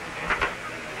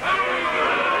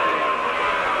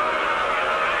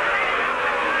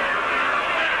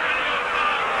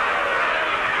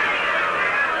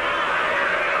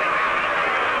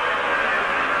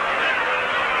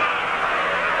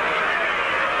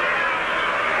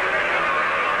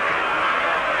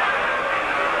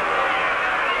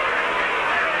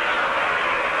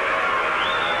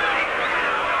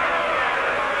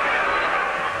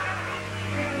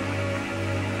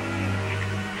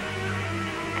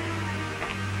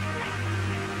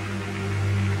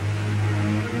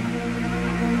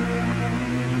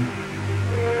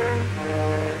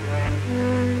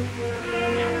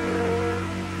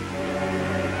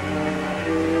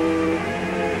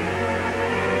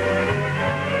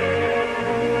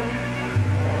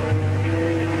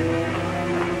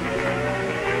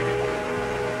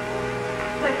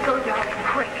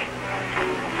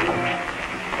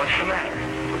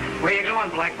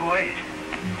 Black boy.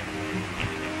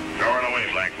 Throw it away,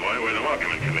 black boy. We're the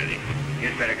welcoming committee.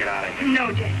 You'd better get out of here.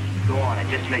 No, Jackie. Go on. It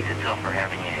just makes it tougher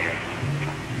having you here.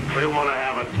 We want to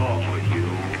have a talk with you.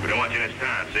 We don't want you next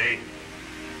time, see?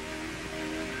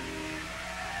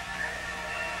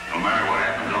 No matter what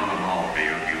happens on the ball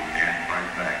field, you can't fight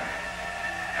back.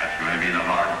 That's going to be the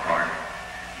hard part.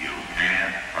 You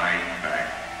can't fight back.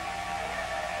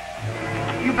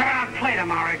 You better not play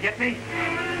tomorrow, get me?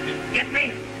 Get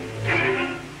me?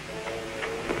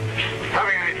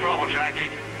 Having any trouble,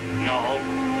 Jackie? No.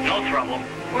 No trouble.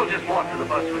 We'll just walk to the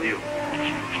bus with you.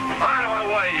 Out of my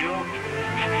way, you.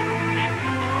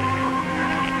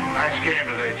 Nice game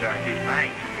today, Jackie.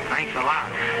 Thanks. Thanks a lot.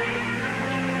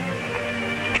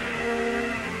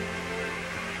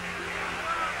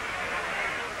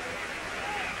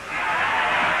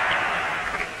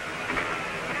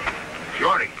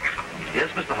 Shorty. Yes,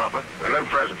 Mr. Hopper? A little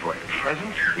present for you.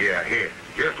 Present? Yeah, here.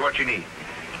 Just what you need.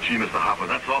 Gee, Mr. Hopper,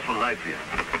 that's awful nice of you.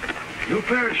 New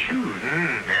pair of shoes.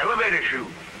 Elevator shoe.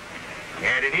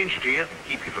 Add an inch to you,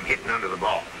 keep you from getting under the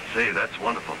ball. Say, that's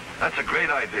wonderful. That's a great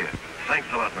idea. Thanks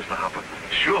a lot, Mr. Hopper.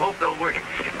 Sure hope they'll work.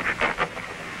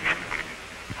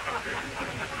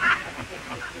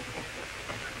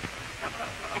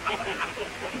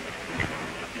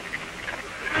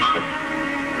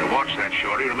 Now watch that,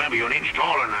 Shorty. Remember, you're an inch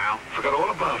taller now. Forgot all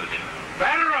about it.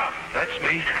 Batter up. That's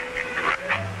me.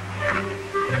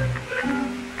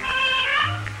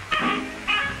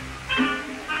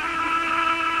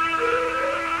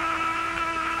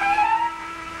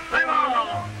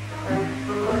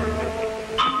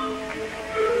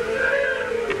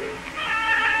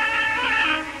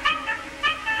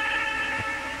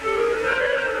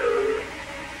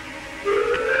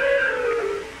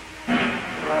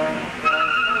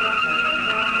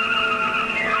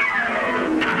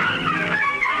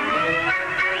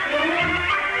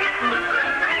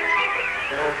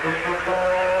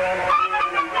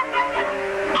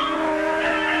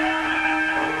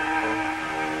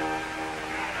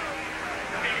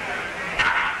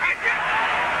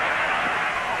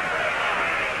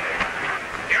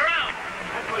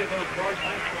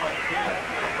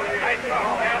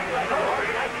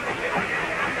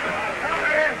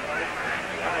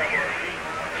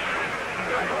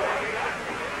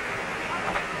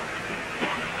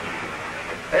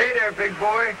 Hey there, big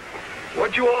boy.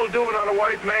 What you all doing on a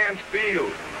white man's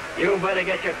field? You better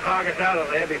get your carcass out of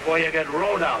there before you get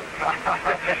rolled out.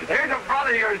 There's a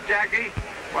brother of yours, Jackie.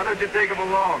 Why don't you take him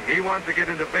along? He wants to get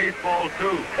into baseball,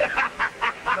 too.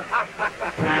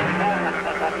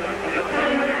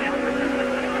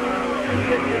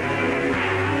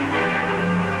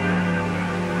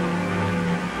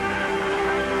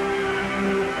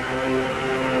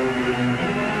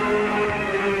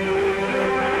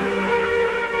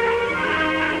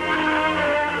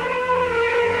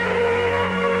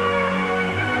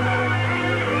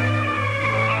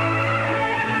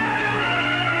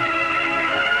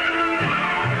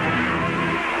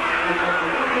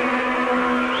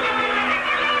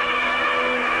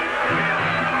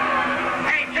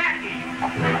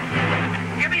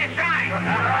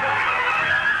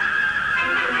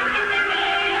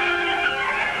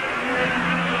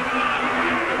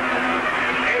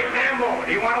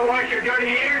 wash your dirty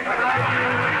ears?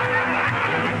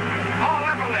 All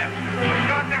upper lips.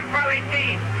 Got them pearly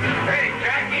teeth. Hey,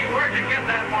 Jackie, where'd you get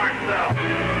that mark, though?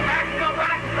 Back to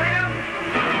back, Slim?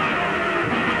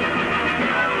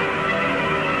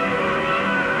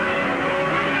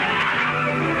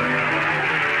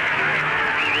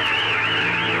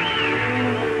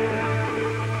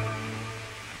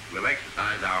 We'll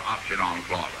exercise our option on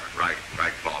Clover.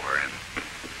 Right Clover, and...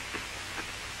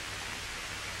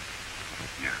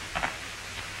 Yeah.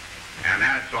 And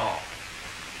that's all.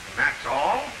 That's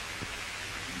all?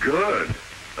 Good.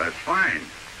 That's fine.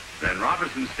 Then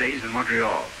Robinson stays in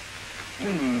Montreal.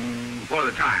 For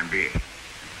the time being.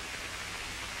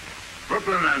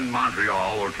 Brooklyn and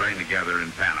Montreal will train together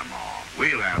in Panama.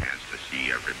 We'll have a chance to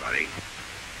see everybody.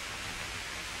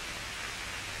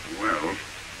 Well,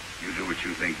 you do what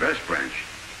you think best, Branch.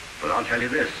 But I'll tell you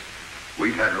this.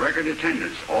 We've had record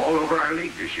attendance all over our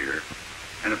league this year.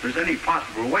 And if there's any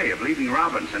possible way of leaving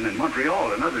Robinson in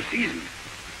Montreal another season...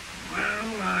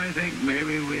 Well, I think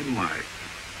maybe we might.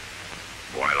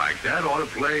 Boy like that ought to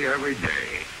play every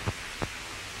day.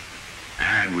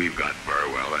 And we've got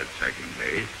Burwell at second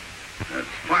base. That's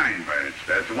fine, Branch.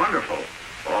 That's wonderful.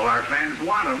 All our fans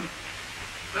want him.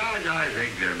 But I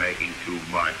think they're making too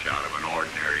much out of an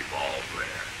ordinary ball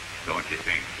player. Don't you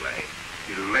think, Clay?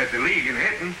 You led the league in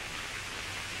hitting.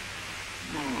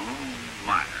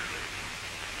 Minor.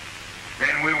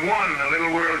 And we won the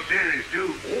Little World Series, too.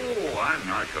 Oh, I'm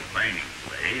not complaining,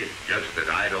 Clay. It's just that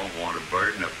I don't want to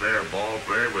burden a fair ball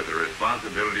player with the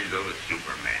responsibilities of a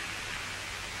Superman.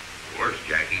 Of course,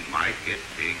 Jackie might get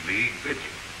big league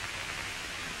pitching.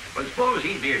 But suppose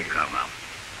he did come up.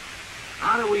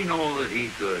 How do we know that he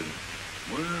could,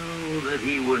 well, that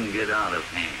he wouldn't get out of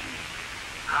hand?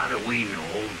 How do we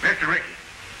know? Mr. Ricky.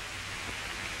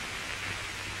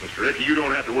 Mr. Ricky, you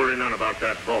don't have to worry none about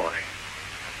that boy.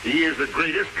 He is the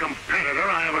greatest competitor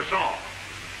I ever saw.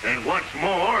 And what's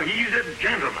more, he's a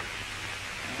gentleman.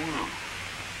 Well,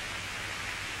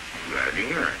 glad to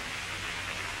hear it.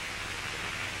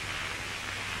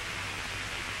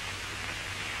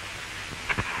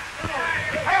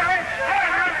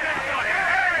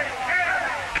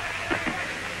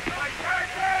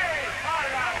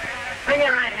 Bring it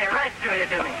right here, right through you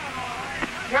to me.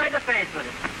 Right in the face with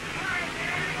it.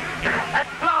 That's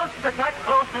close, but not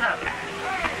close enough.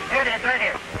 Here it is, right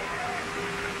here.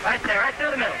 Right there, right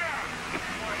through the middle.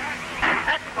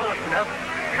 That's close enough.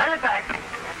 Send it back.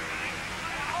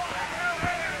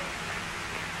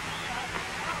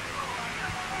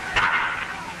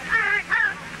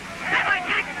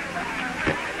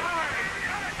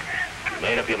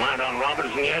 Made up your mind on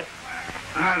Robinson yet?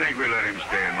 I think we let him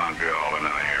stay in Montreal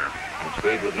another year. It's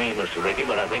great with me, Mr. Ricky,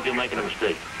 but I think you're making a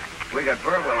mistake. We got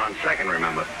Burwell on second,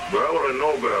 remember? Burwell and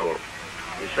no Burwell.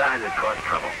 Besides, it caused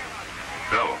trouble.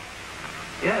 So?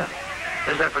 Yeah.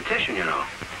 There's that petition, you know.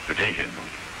 Petition?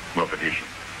 What petition?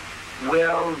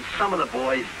 Well, some of the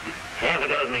boys... Half a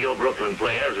dozen of your Brooklyn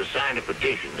players have signed a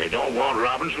petition. They don't want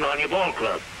Robinson on your ball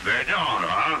club. They don't,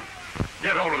 huh?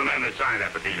 Get hold of the men that signed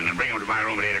that petition and bring them to my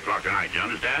room at 8 o'clock tonight, you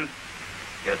understand?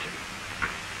 Yes, sir.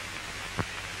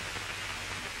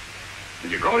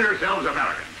 Did you call yourselves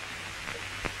Americans?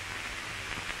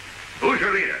 Who's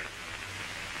your leader?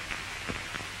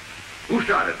 Who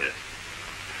started this?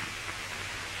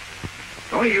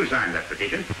 Only you signed that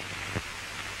petition.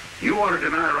 You want to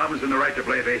deny Robinson the right to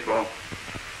play baseball?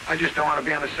 I just don't want to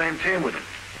be on the same team with him.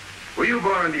 Were you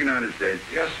born in the United States?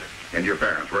 Yes, sir. And your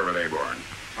parents, where were they born?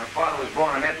 My father was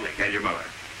born in Italy. And your mother?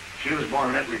 She was born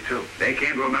in Italy, too. They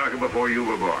came to America before you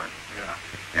were born? Yeah.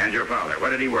 And your father, what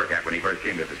did he work at when he first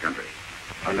came to this country?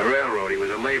 On the railroad, he was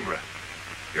a laborer.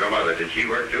 Your mother, did she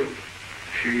work too?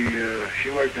 She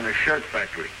worked in a shirt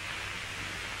factory.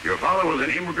 Your father was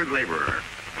an immigrant laborer.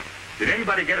 Did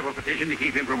anybody get up a petition to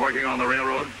keep him from working on the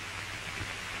railroad?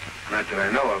 Not that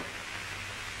I know of.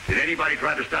 Did anybody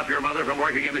try to stop your mother from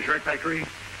working in the shirt factory?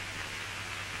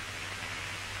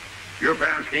 Your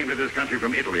parents came to this country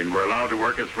from Italy and were allowed to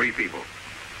work as free people.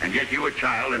 And yet you, a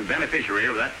child and beneficiary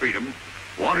of that freedom,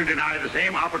 want to deny the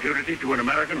same opportunity to an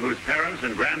American whose parents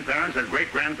and grandparents and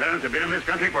great-grandparents have been in this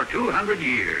country for 200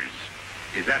 years.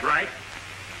 Is that right?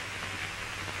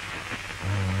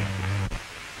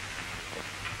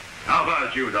 How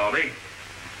about you, Dalby?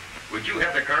 Would you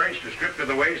have the courage to strip to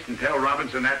the waist and tell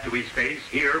Robinson that to his face,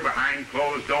 here behind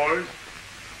closed doors?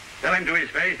 Tell him to his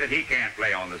face that he can't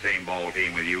play on the same ball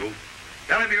team with you.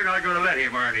 Tell him you're not going to let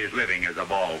him earn his living as a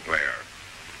ball player.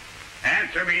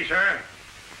 Answer me, sir.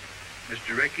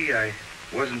 Mr. Ricky, I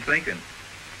wasn't thinking.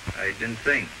 I didn't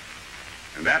think.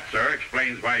 And that, sir,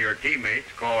 explains why your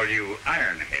teammates call you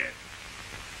Ironhead.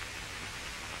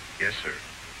 Yes, sir.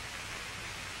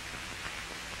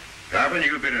 Garvin,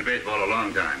 you've been in baseball a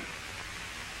long time.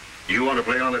 You want to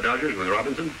play on the Dodgers with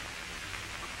Robinson?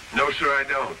 No, sir, I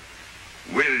don't.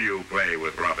 Will you play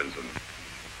with Robinson?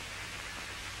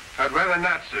 I'd rather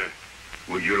not, sir.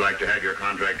 Would you like to have your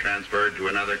contract transferred to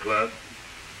another club?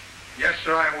 Yes,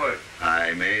 sir, I would.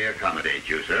 I may accommodate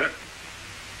you, sir.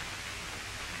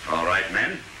 All right,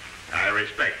 men. I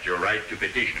respect your right to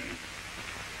petition.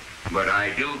 But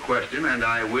I do question and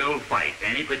I will fight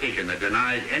any petition that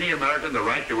denies any American the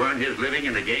right to earn his living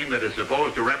in a game that is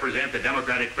supposed to represent the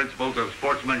democratic principles of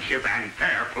sportsmanship and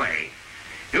fair play.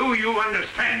 Do you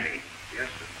understand me? Yes,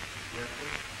 sir. Yes,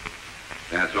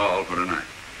 sir. That's all for tonight.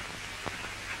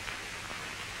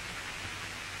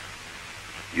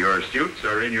 Your suits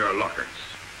are in your lockers.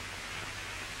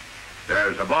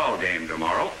 There's a ball game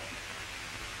tomorrow.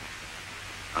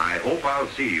 I hope I'll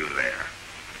see you there.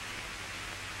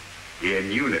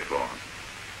 In uniform.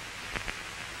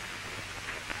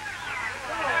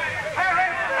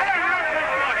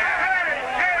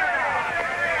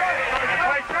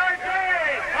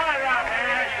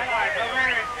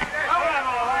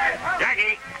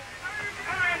 Jackie.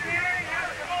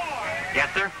 Yes,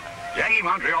 sir? Jackie,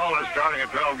 Montreal is starting a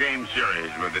 12-game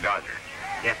series with the Dodgers.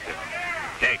 Yes, sir.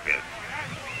 Take this.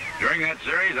 During that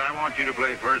series, I want you to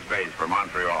play first base for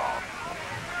Montreal.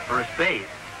 First base?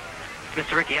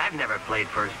 Mr. Ricky, I've never played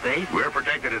first base. We're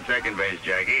protected at second base,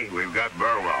 Jackie. We've got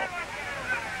Burwell.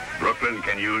 Brooklyn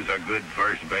can use a good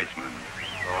first baseman.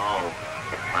 Oh,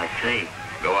 I see.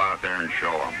 Go out there and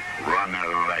show them. Run their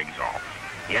legs off.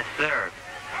 Yes, sir.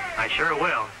 I sure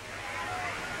will.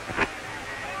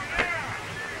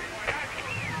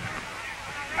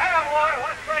 Hey, boy,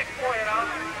 what's straight for you now?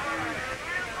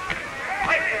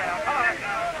 Right there, all right.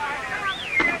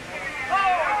 Oh!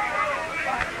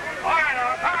 All right,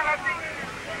 now, come on, let's see.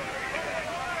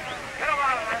 Get him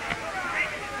out of there.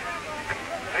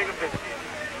 Take a picture.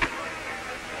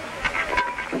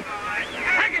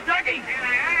 Take it, Ducky!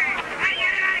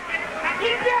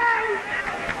 He's down!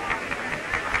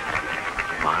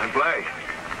 Fine play.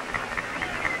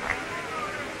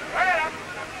 Hurry up!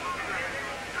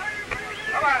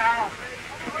 Come on now.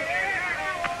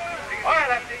 All right,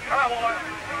 Lefty. Come on, boy.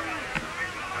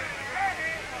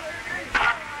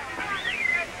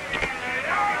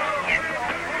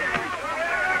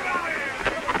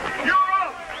 You're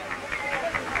up!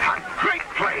 Great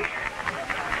play.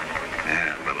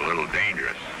 Yeah, but a little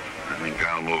dangerous. I think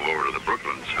I'll move over to the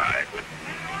Brooklyn side.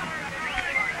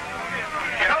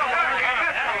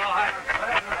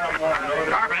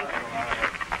 Carpin.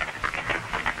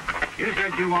 You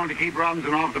said you wanted to keep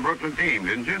Robinson off the Brooklyn team,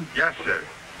 didn't you? Yes, sir.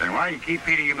 Then why you keep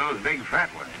feeding him those big fat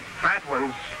ones? Fat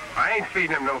ones? I ain't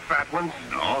feeding him no fat ones.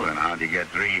 No, then how'd you get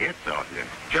 3 hits off you?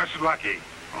 Just lucky.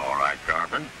 All right,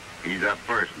 Carpin. He's up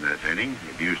first in this inning.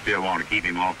 If you still want to keep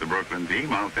him off the Brooklyn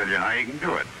team, I'll tell you how you can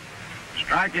do it.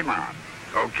 Strike him out.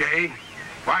 Okay.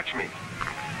 Watch me.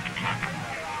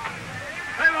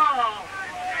 Hey, ball!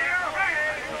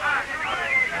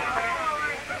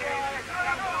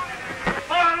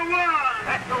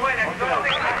 That's the way to go.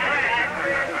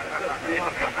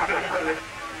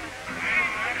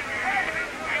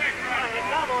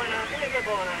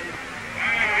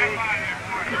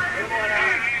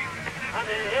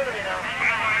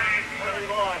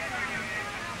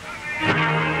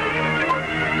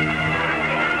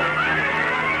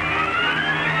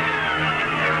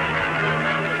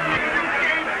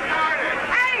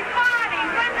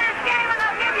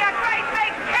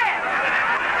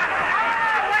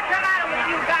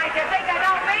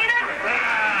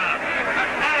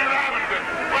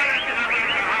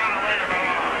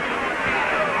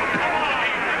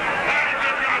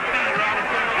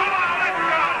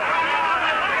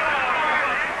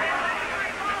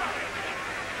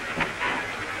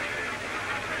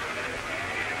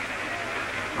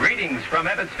 Greetings from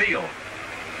Ebbets Field.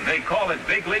 They call it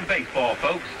Big League Baseball,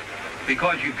 folks,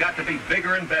 because you've got to be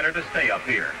bigger and better to stay up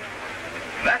here.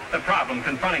 That's the problem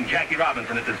confronting Jackie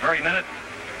Robinson at this very minute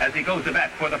as he goes to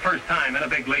bat for the first time in a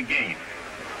big league game.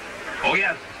 Oh,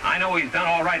 yes, I know he's done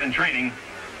all right in training.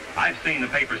 I've seen the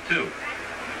papers, too.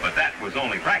 But that was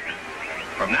only practice.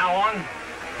 From now on,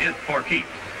 it's for keeps.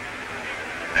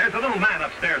 There's a little man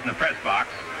upstairs in the press box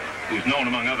who's known,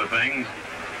 among other things,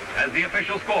 as the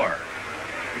official scorer.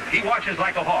 He watches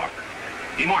like a hawk.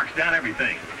 He marks down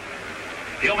everything.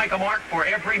 He'll make a mark for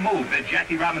every move that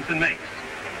Jackie Robinson makes,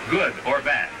 good or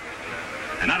bad.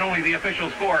 And not only the official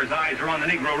scorer's eyes are on the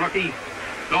Negro rookie,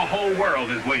 the whole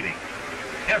world is waiting.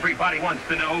 Everybody wants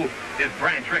to know if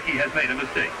Branch Rickey has made a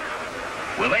mistake.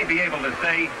 Will they be able to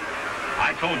say,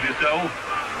 I told you so?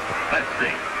 Let's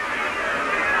see.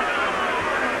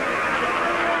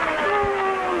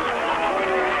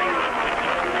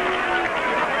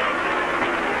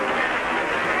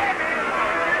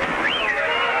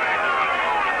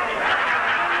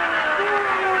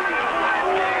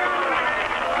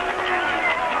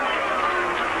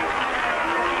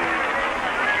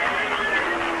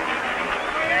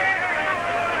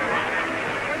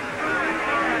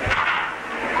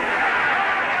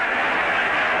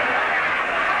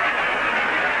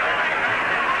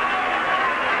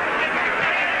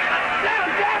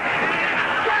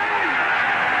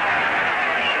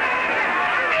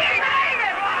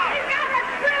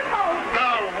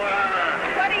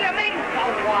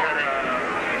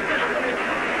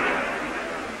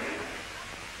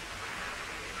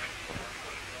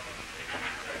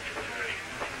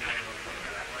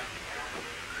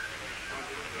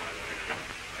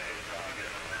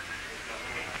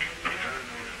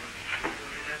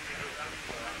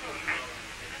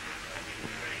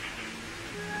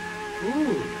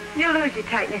 You'll lose your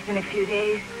tightness in a few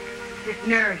days. Just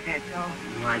nerves, that's all.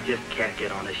 I just can't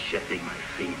get on to shifting my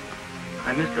feet.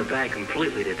 I missed the bag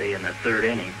completely today in the third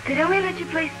inning. They only let you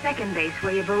play second base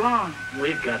where you belong.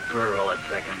 We've got Burrell at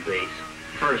second base.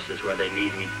 First is where they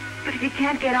need me. But if you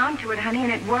can't get onto it, honey,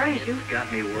 and it worries you... It's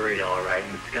got me worried, all right,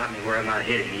 and it's got me where I'm not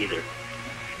hitting either.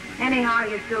 Anyhow,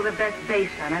 you're still the best base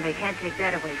runner. They can't take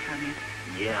that away from you.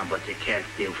 Yeah, but you can't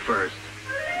steal first.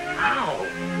 Ow!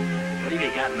 What have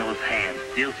you got in those hands?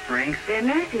 Steel springs? They're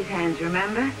nurse's hands,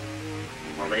 remember?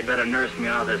 Well, they better nurse me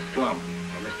out of this slump,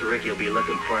 or Mr. Ricky will be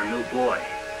looking for a new boy.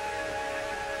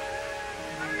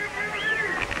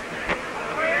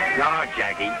 No,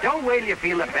 Jackie, don't wait till you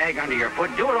feel the bag under your foot.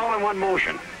 Do it all in one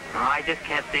motion. No, I just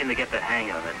can't seem to get the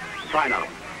hang of it. Try now.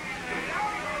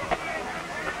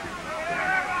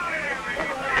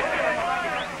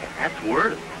 That's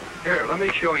worse. Here, let me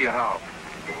show you how.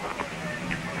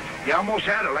 You almost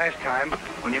had it last time.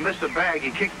 When you missed the bag,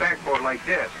 you kick back for it like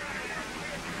this.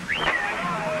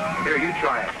 Here, you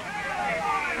try it.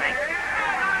 Thanks.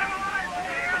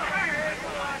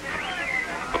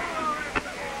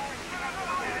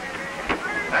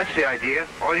 That's the idea.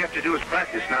 All you have to do is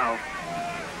practice now.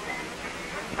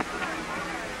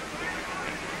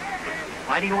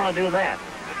 Why do you want to do that?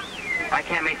 If I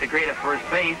can't make the grade at first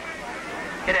base,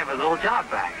 he'd have his old job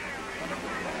back.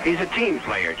 He's a team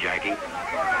player, Jackie.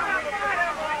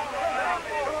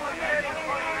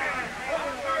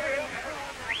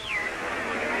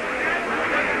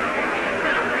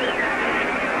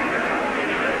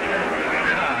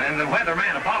 And the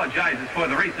weatherman apologizes for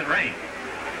the recent rain.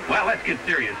 Well, let's get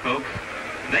serious, folks.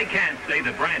 They can't say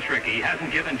that Branch Rickey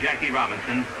hasn't given Jackie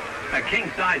Robinson a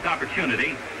king-size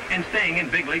opportunity in staying in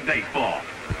big league baseball.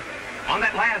 On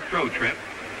that last road trip,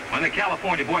 when the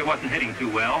California boy wasn't hitting too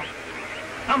well,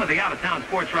 some of the out-of-town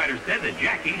sports writers said that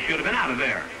Jackie should have been out of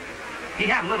there. He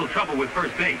had a little trouble with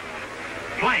first base,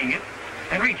 playing it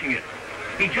and reaching it.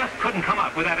 He just couldn't come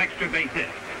up with that extra base hit.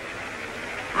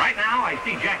 Right now, I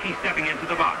see Jackie stepping into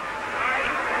the box.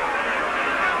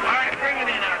 All right, bring it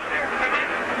in out there. Come in.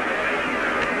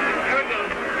 Here we go.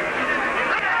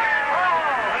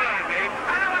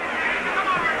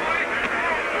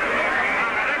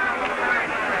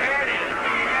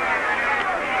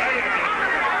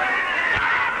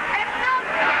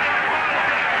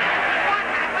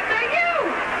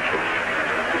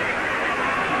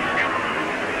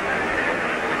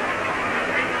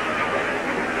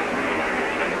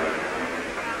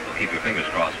 Keep your fingers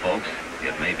crossed, folks.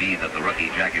 It may be that the rookie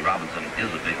Jackie Robinson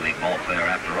is a big league ball player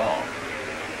after all.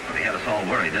 But he had us all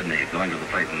worried, didn't he, going to the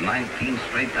plate 19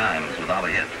 straight times without a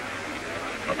hit.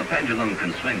 But the pendulum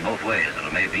can swing both ways, and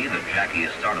it may be that Jackie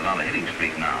has started on a hitting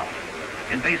streak now.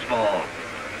 In baseball,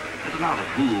 it's not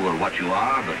who or what you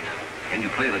are, but can you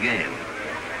play the game?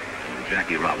 And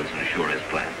Jackie Robinson sure is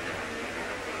playing.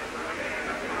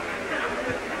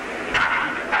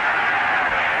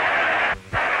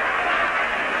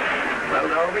 Well,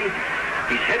 Darby,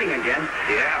 he's hitting again.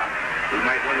 Yeah, we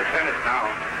might win the pennant now.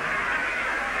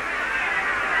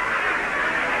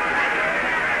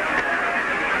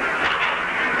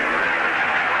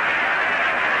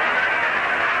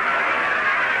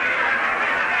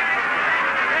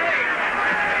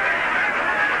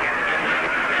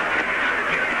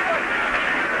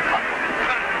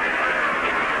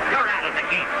 You're out of the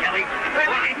gate, Kelly.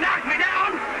 Well, he knocked me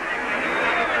down.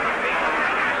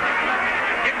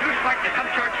 Like to come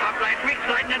shortstop last week,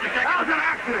 sliding into second. That was an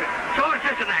accident. So it's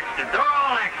just an accident. They're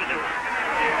all accidents.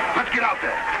 Let's get out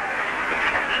there.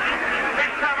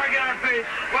 Next time I get on base,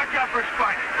 watch out for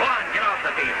Spike. Go on, get off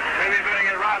the field. Maybe you better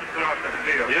get Robinson off the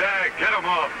field. Yeah, get him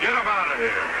off. Get him out of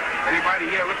here. Anybody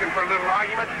here looking for a little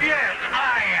argument? Yes,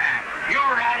 I am.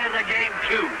 You're out of the game,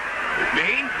 too.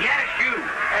 Me? Yes, you.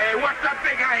 Hey, what's the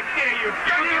big idea, you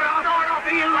Get off the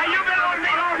field. You been on me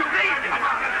all season. Come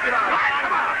on, let's get out. Come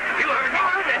on. You heard me.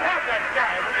 Help that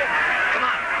guy. Come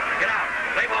on, get out.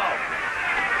 Play ball.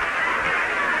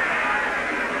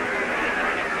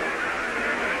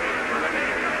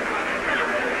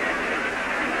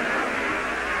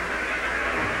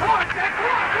 Come on, Jack. Come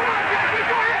on, Jackie.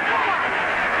 Go ahead. Come on.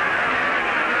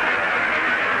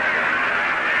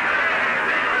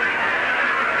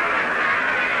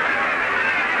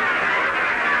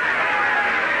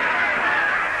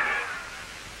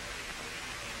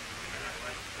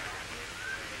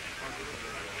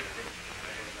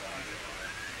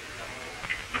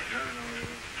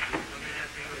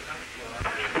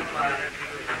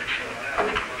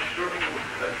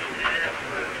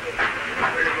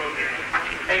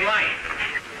 Hey, Mike.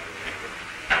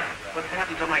 What's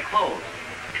happened to my clothes?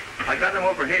 I got them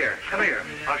over here. Come here.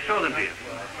 I'll show them to you.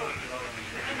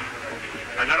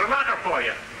 I got a locker for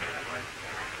you.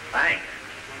 Thanks.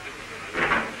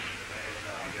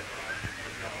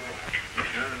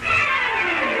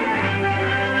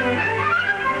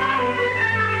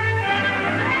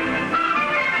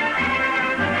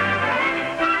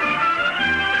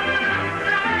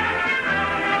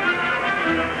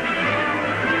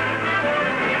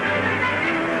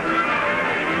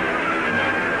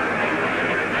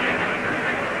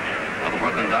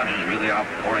 Brooklyn Dodgers really are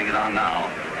pouring it on now.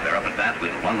 They're up at bat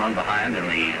with 1 run behind in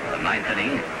the 9th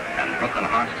inning. And Brooklyn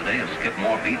Hearts today have skipped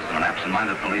more beats than an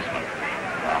absent-minded policeman.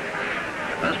 Well,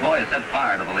 this boy has set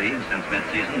fire to the league since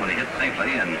midseason when he hit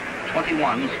safely in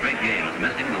 21 straight games,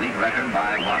 missing the league record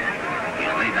by 1.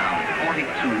 He's laid down 42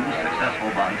 successful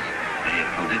bunts, a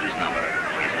prodigious number.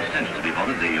 He's a cinch to be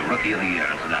voted the Rookie of the Year,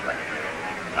 incidentally.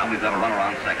 Now we've got a runner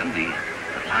on second, the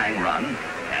tying run,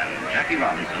 and Jackie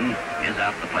Robinson is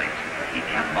at the plate. He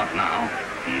can't bunt now.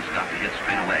 He's got to hit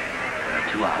straight away.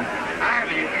 2 out. I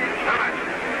have you. Come on.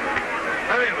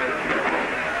 Hurry a minute.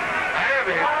 I have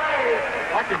you.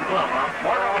 Watch his glove, huh?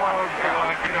 More than one. Oh,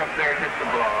 get up there and hit the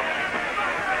ball.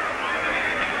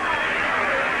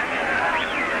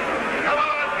 Come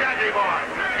on, Jackie boy.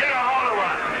 Get a hold of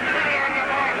one. Get on the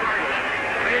ball.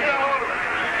 Get a hold of it.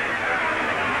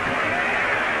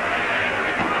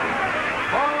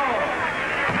 Oh.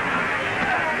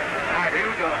 All right, here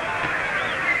we go.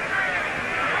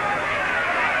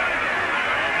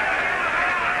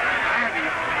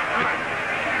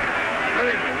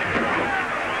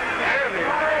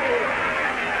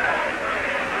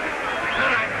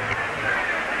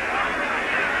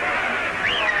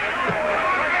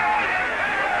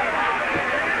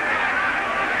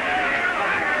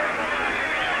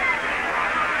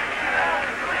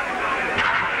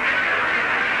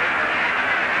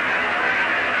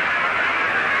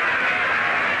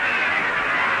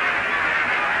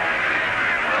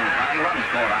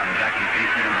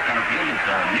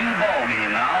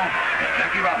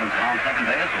 Jackie Robinson on second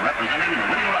base representing the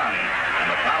winning run. And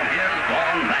the crowd here is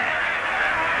gone mad.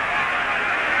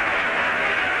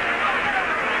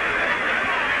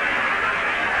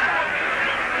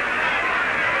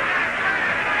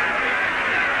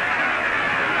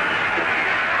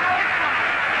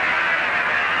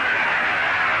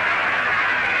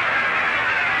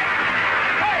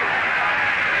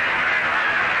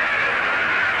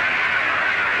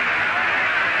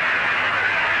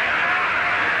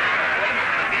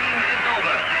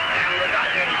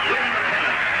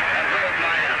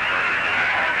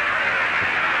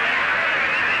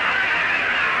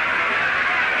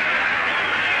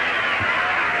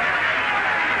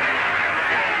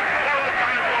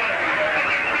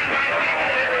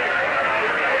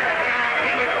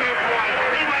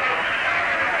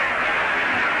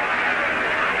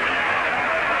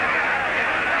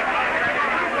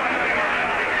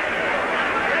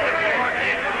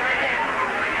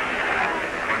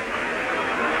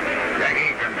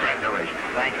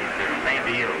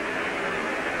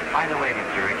 By the way,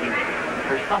 Mr. Rickey,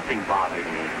 there's something bothering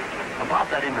me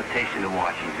about that invitation to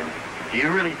Washington. Do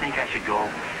you really think I should go?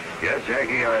 Yes,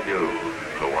 Jackie, I do.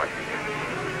 To Washington.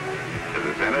 To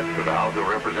the Senate, to the House of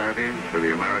Representatives, to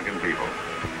the American people.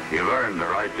 You've earned the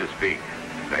right to speak.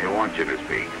 They want you to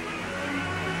speak.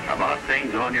 About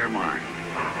things on your mind.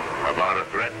 About a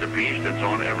threat to peace that's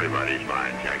on everybody's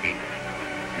mind, Jackie.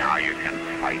 Now you can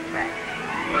fight back.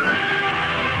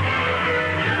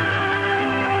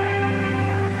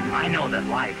 I know that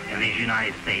life in these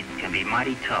United States can be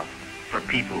mighty tough for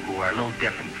people who are a little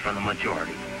different from the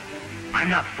majority. I'm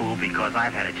not fooled because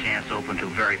I've had a chance open to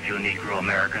very few Negro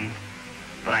Americans,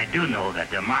 but I do know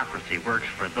that democracy works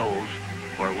for those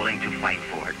who are willing to fight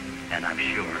for it, and I'm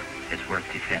sure it's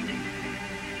worth defending.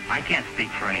 I can't speak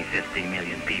for any 50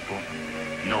 million people.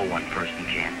 No one person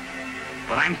can.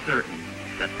 But I'm certain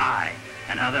that I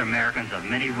and other Americans of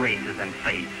many races and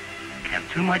faiths have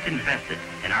too much invested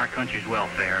in our country's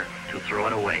welfare to throw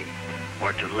it away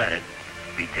or to let it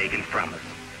be taken from us.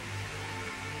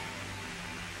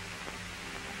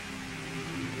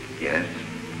 Yes,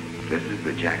 this is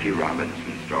the Jackie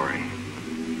Robinson story.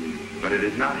 But it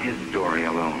is not his story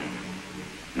alone,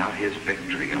 not his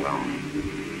victory alone.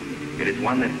 It is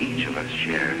one that each of us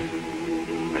shares.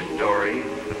 A story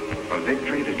of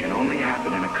victory that can only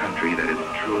happen in a country that is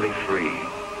truly free.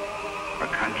 A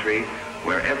country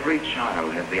where every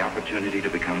child has the opportunity to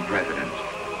become president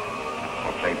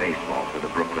or play baseball for the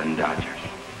Brooklyn Dodgers.